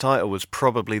Scottish title was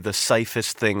probably the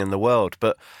safest thing in the world,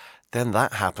 but then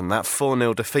that happened, that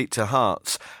 4-0 defeat to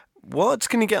Hearts. What odds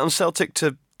can you get on Celtic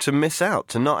to miss out,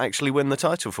 to not actually win the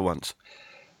title for once?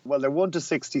 Well, they're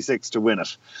 1-66 to win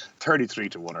it,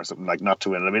 33-1 or something, like not to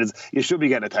win it. I mean, you should be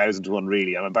getting 1,000-1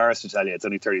 really. I'm embarrassed to tell you it's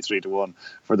only 33-1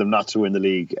 for them not to win the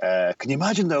league. Can you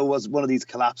imagine though was one of these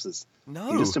collapses? No,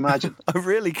 Can you just imagine. I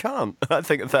really can't. I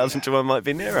think 1,000-1 might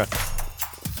be nearer.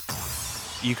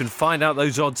 You can find out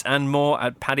those odds and more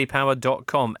at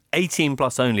paddypower.com. 18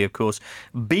 plus only, of course.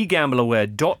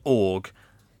 BeGambleAware.org.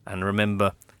 And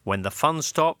remember, when the fun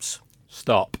stops...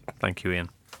 Stop. Thank you, Ian.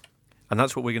 And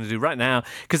that's what we're going to do right now,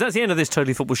 because that's the end of this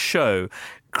Totally Football show.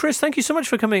 Chris, thank you so much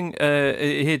for coming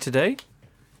here today.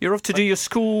 You're off to do your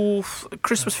school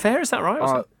Christmas fair, is that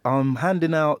right? I'm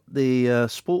handing out the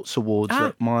sports awards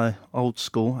at my old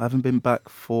school. I haven't been back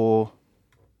for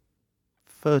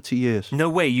 30 years. No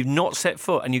way, you've not set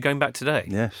foot and you're going back today?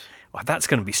 Yes. Wow, that's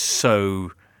going to be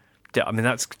so... I mean,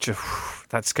 that's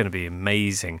going to be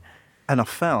amazing. And I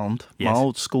found my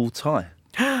old school tie,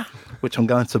 which I'm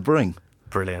going to bring.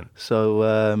 Brilliant.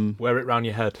 So... wear it round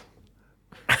your head.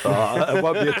 It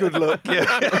won't be a good look.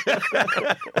 Yeah.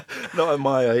 Not at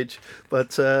my age.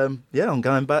 But, I'm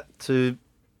going back to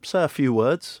say a few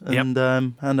words and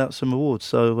hand out some awards.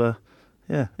 So,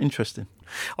 interesting.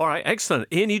 All right, excellent.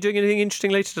 Ian, are you doing anything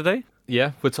interesting later today?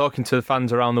 Yeah, we're talking to the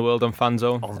fans around the world on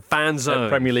FanZone. On FanZone. At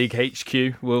Premier League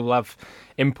HQ. We'll have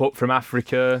input from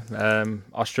Africa,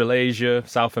 Australasia,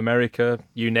 South America,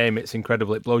 you name it. It's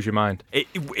incredible. It blows your mind.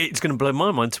 It's going to blow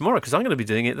my mind tomorrow because I'm going to be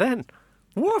doing it then.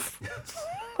 Woof.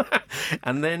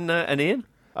 And then, and Ian?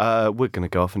 We're going to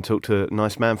go off and talk to a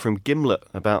nice man from Gimlet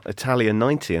about Italia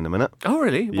 90 in a minute. Oh,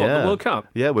 really? What, the World Cup?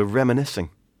 Yeah, we're reminiscing.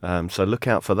 So look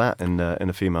out for that in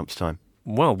a few months' time.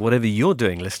 Well, whatever you're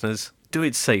doing, listeners, do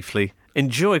it safely,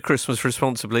 enjoy Christmas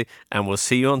responsibly, and we'll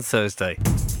see you on Thursday.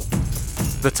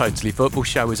 The Totally Football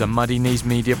Show is a Muddy Knees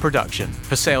Media production.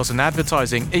 For sales and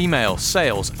advertising, email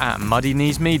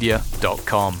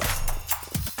sales@muddykneesmedia.com.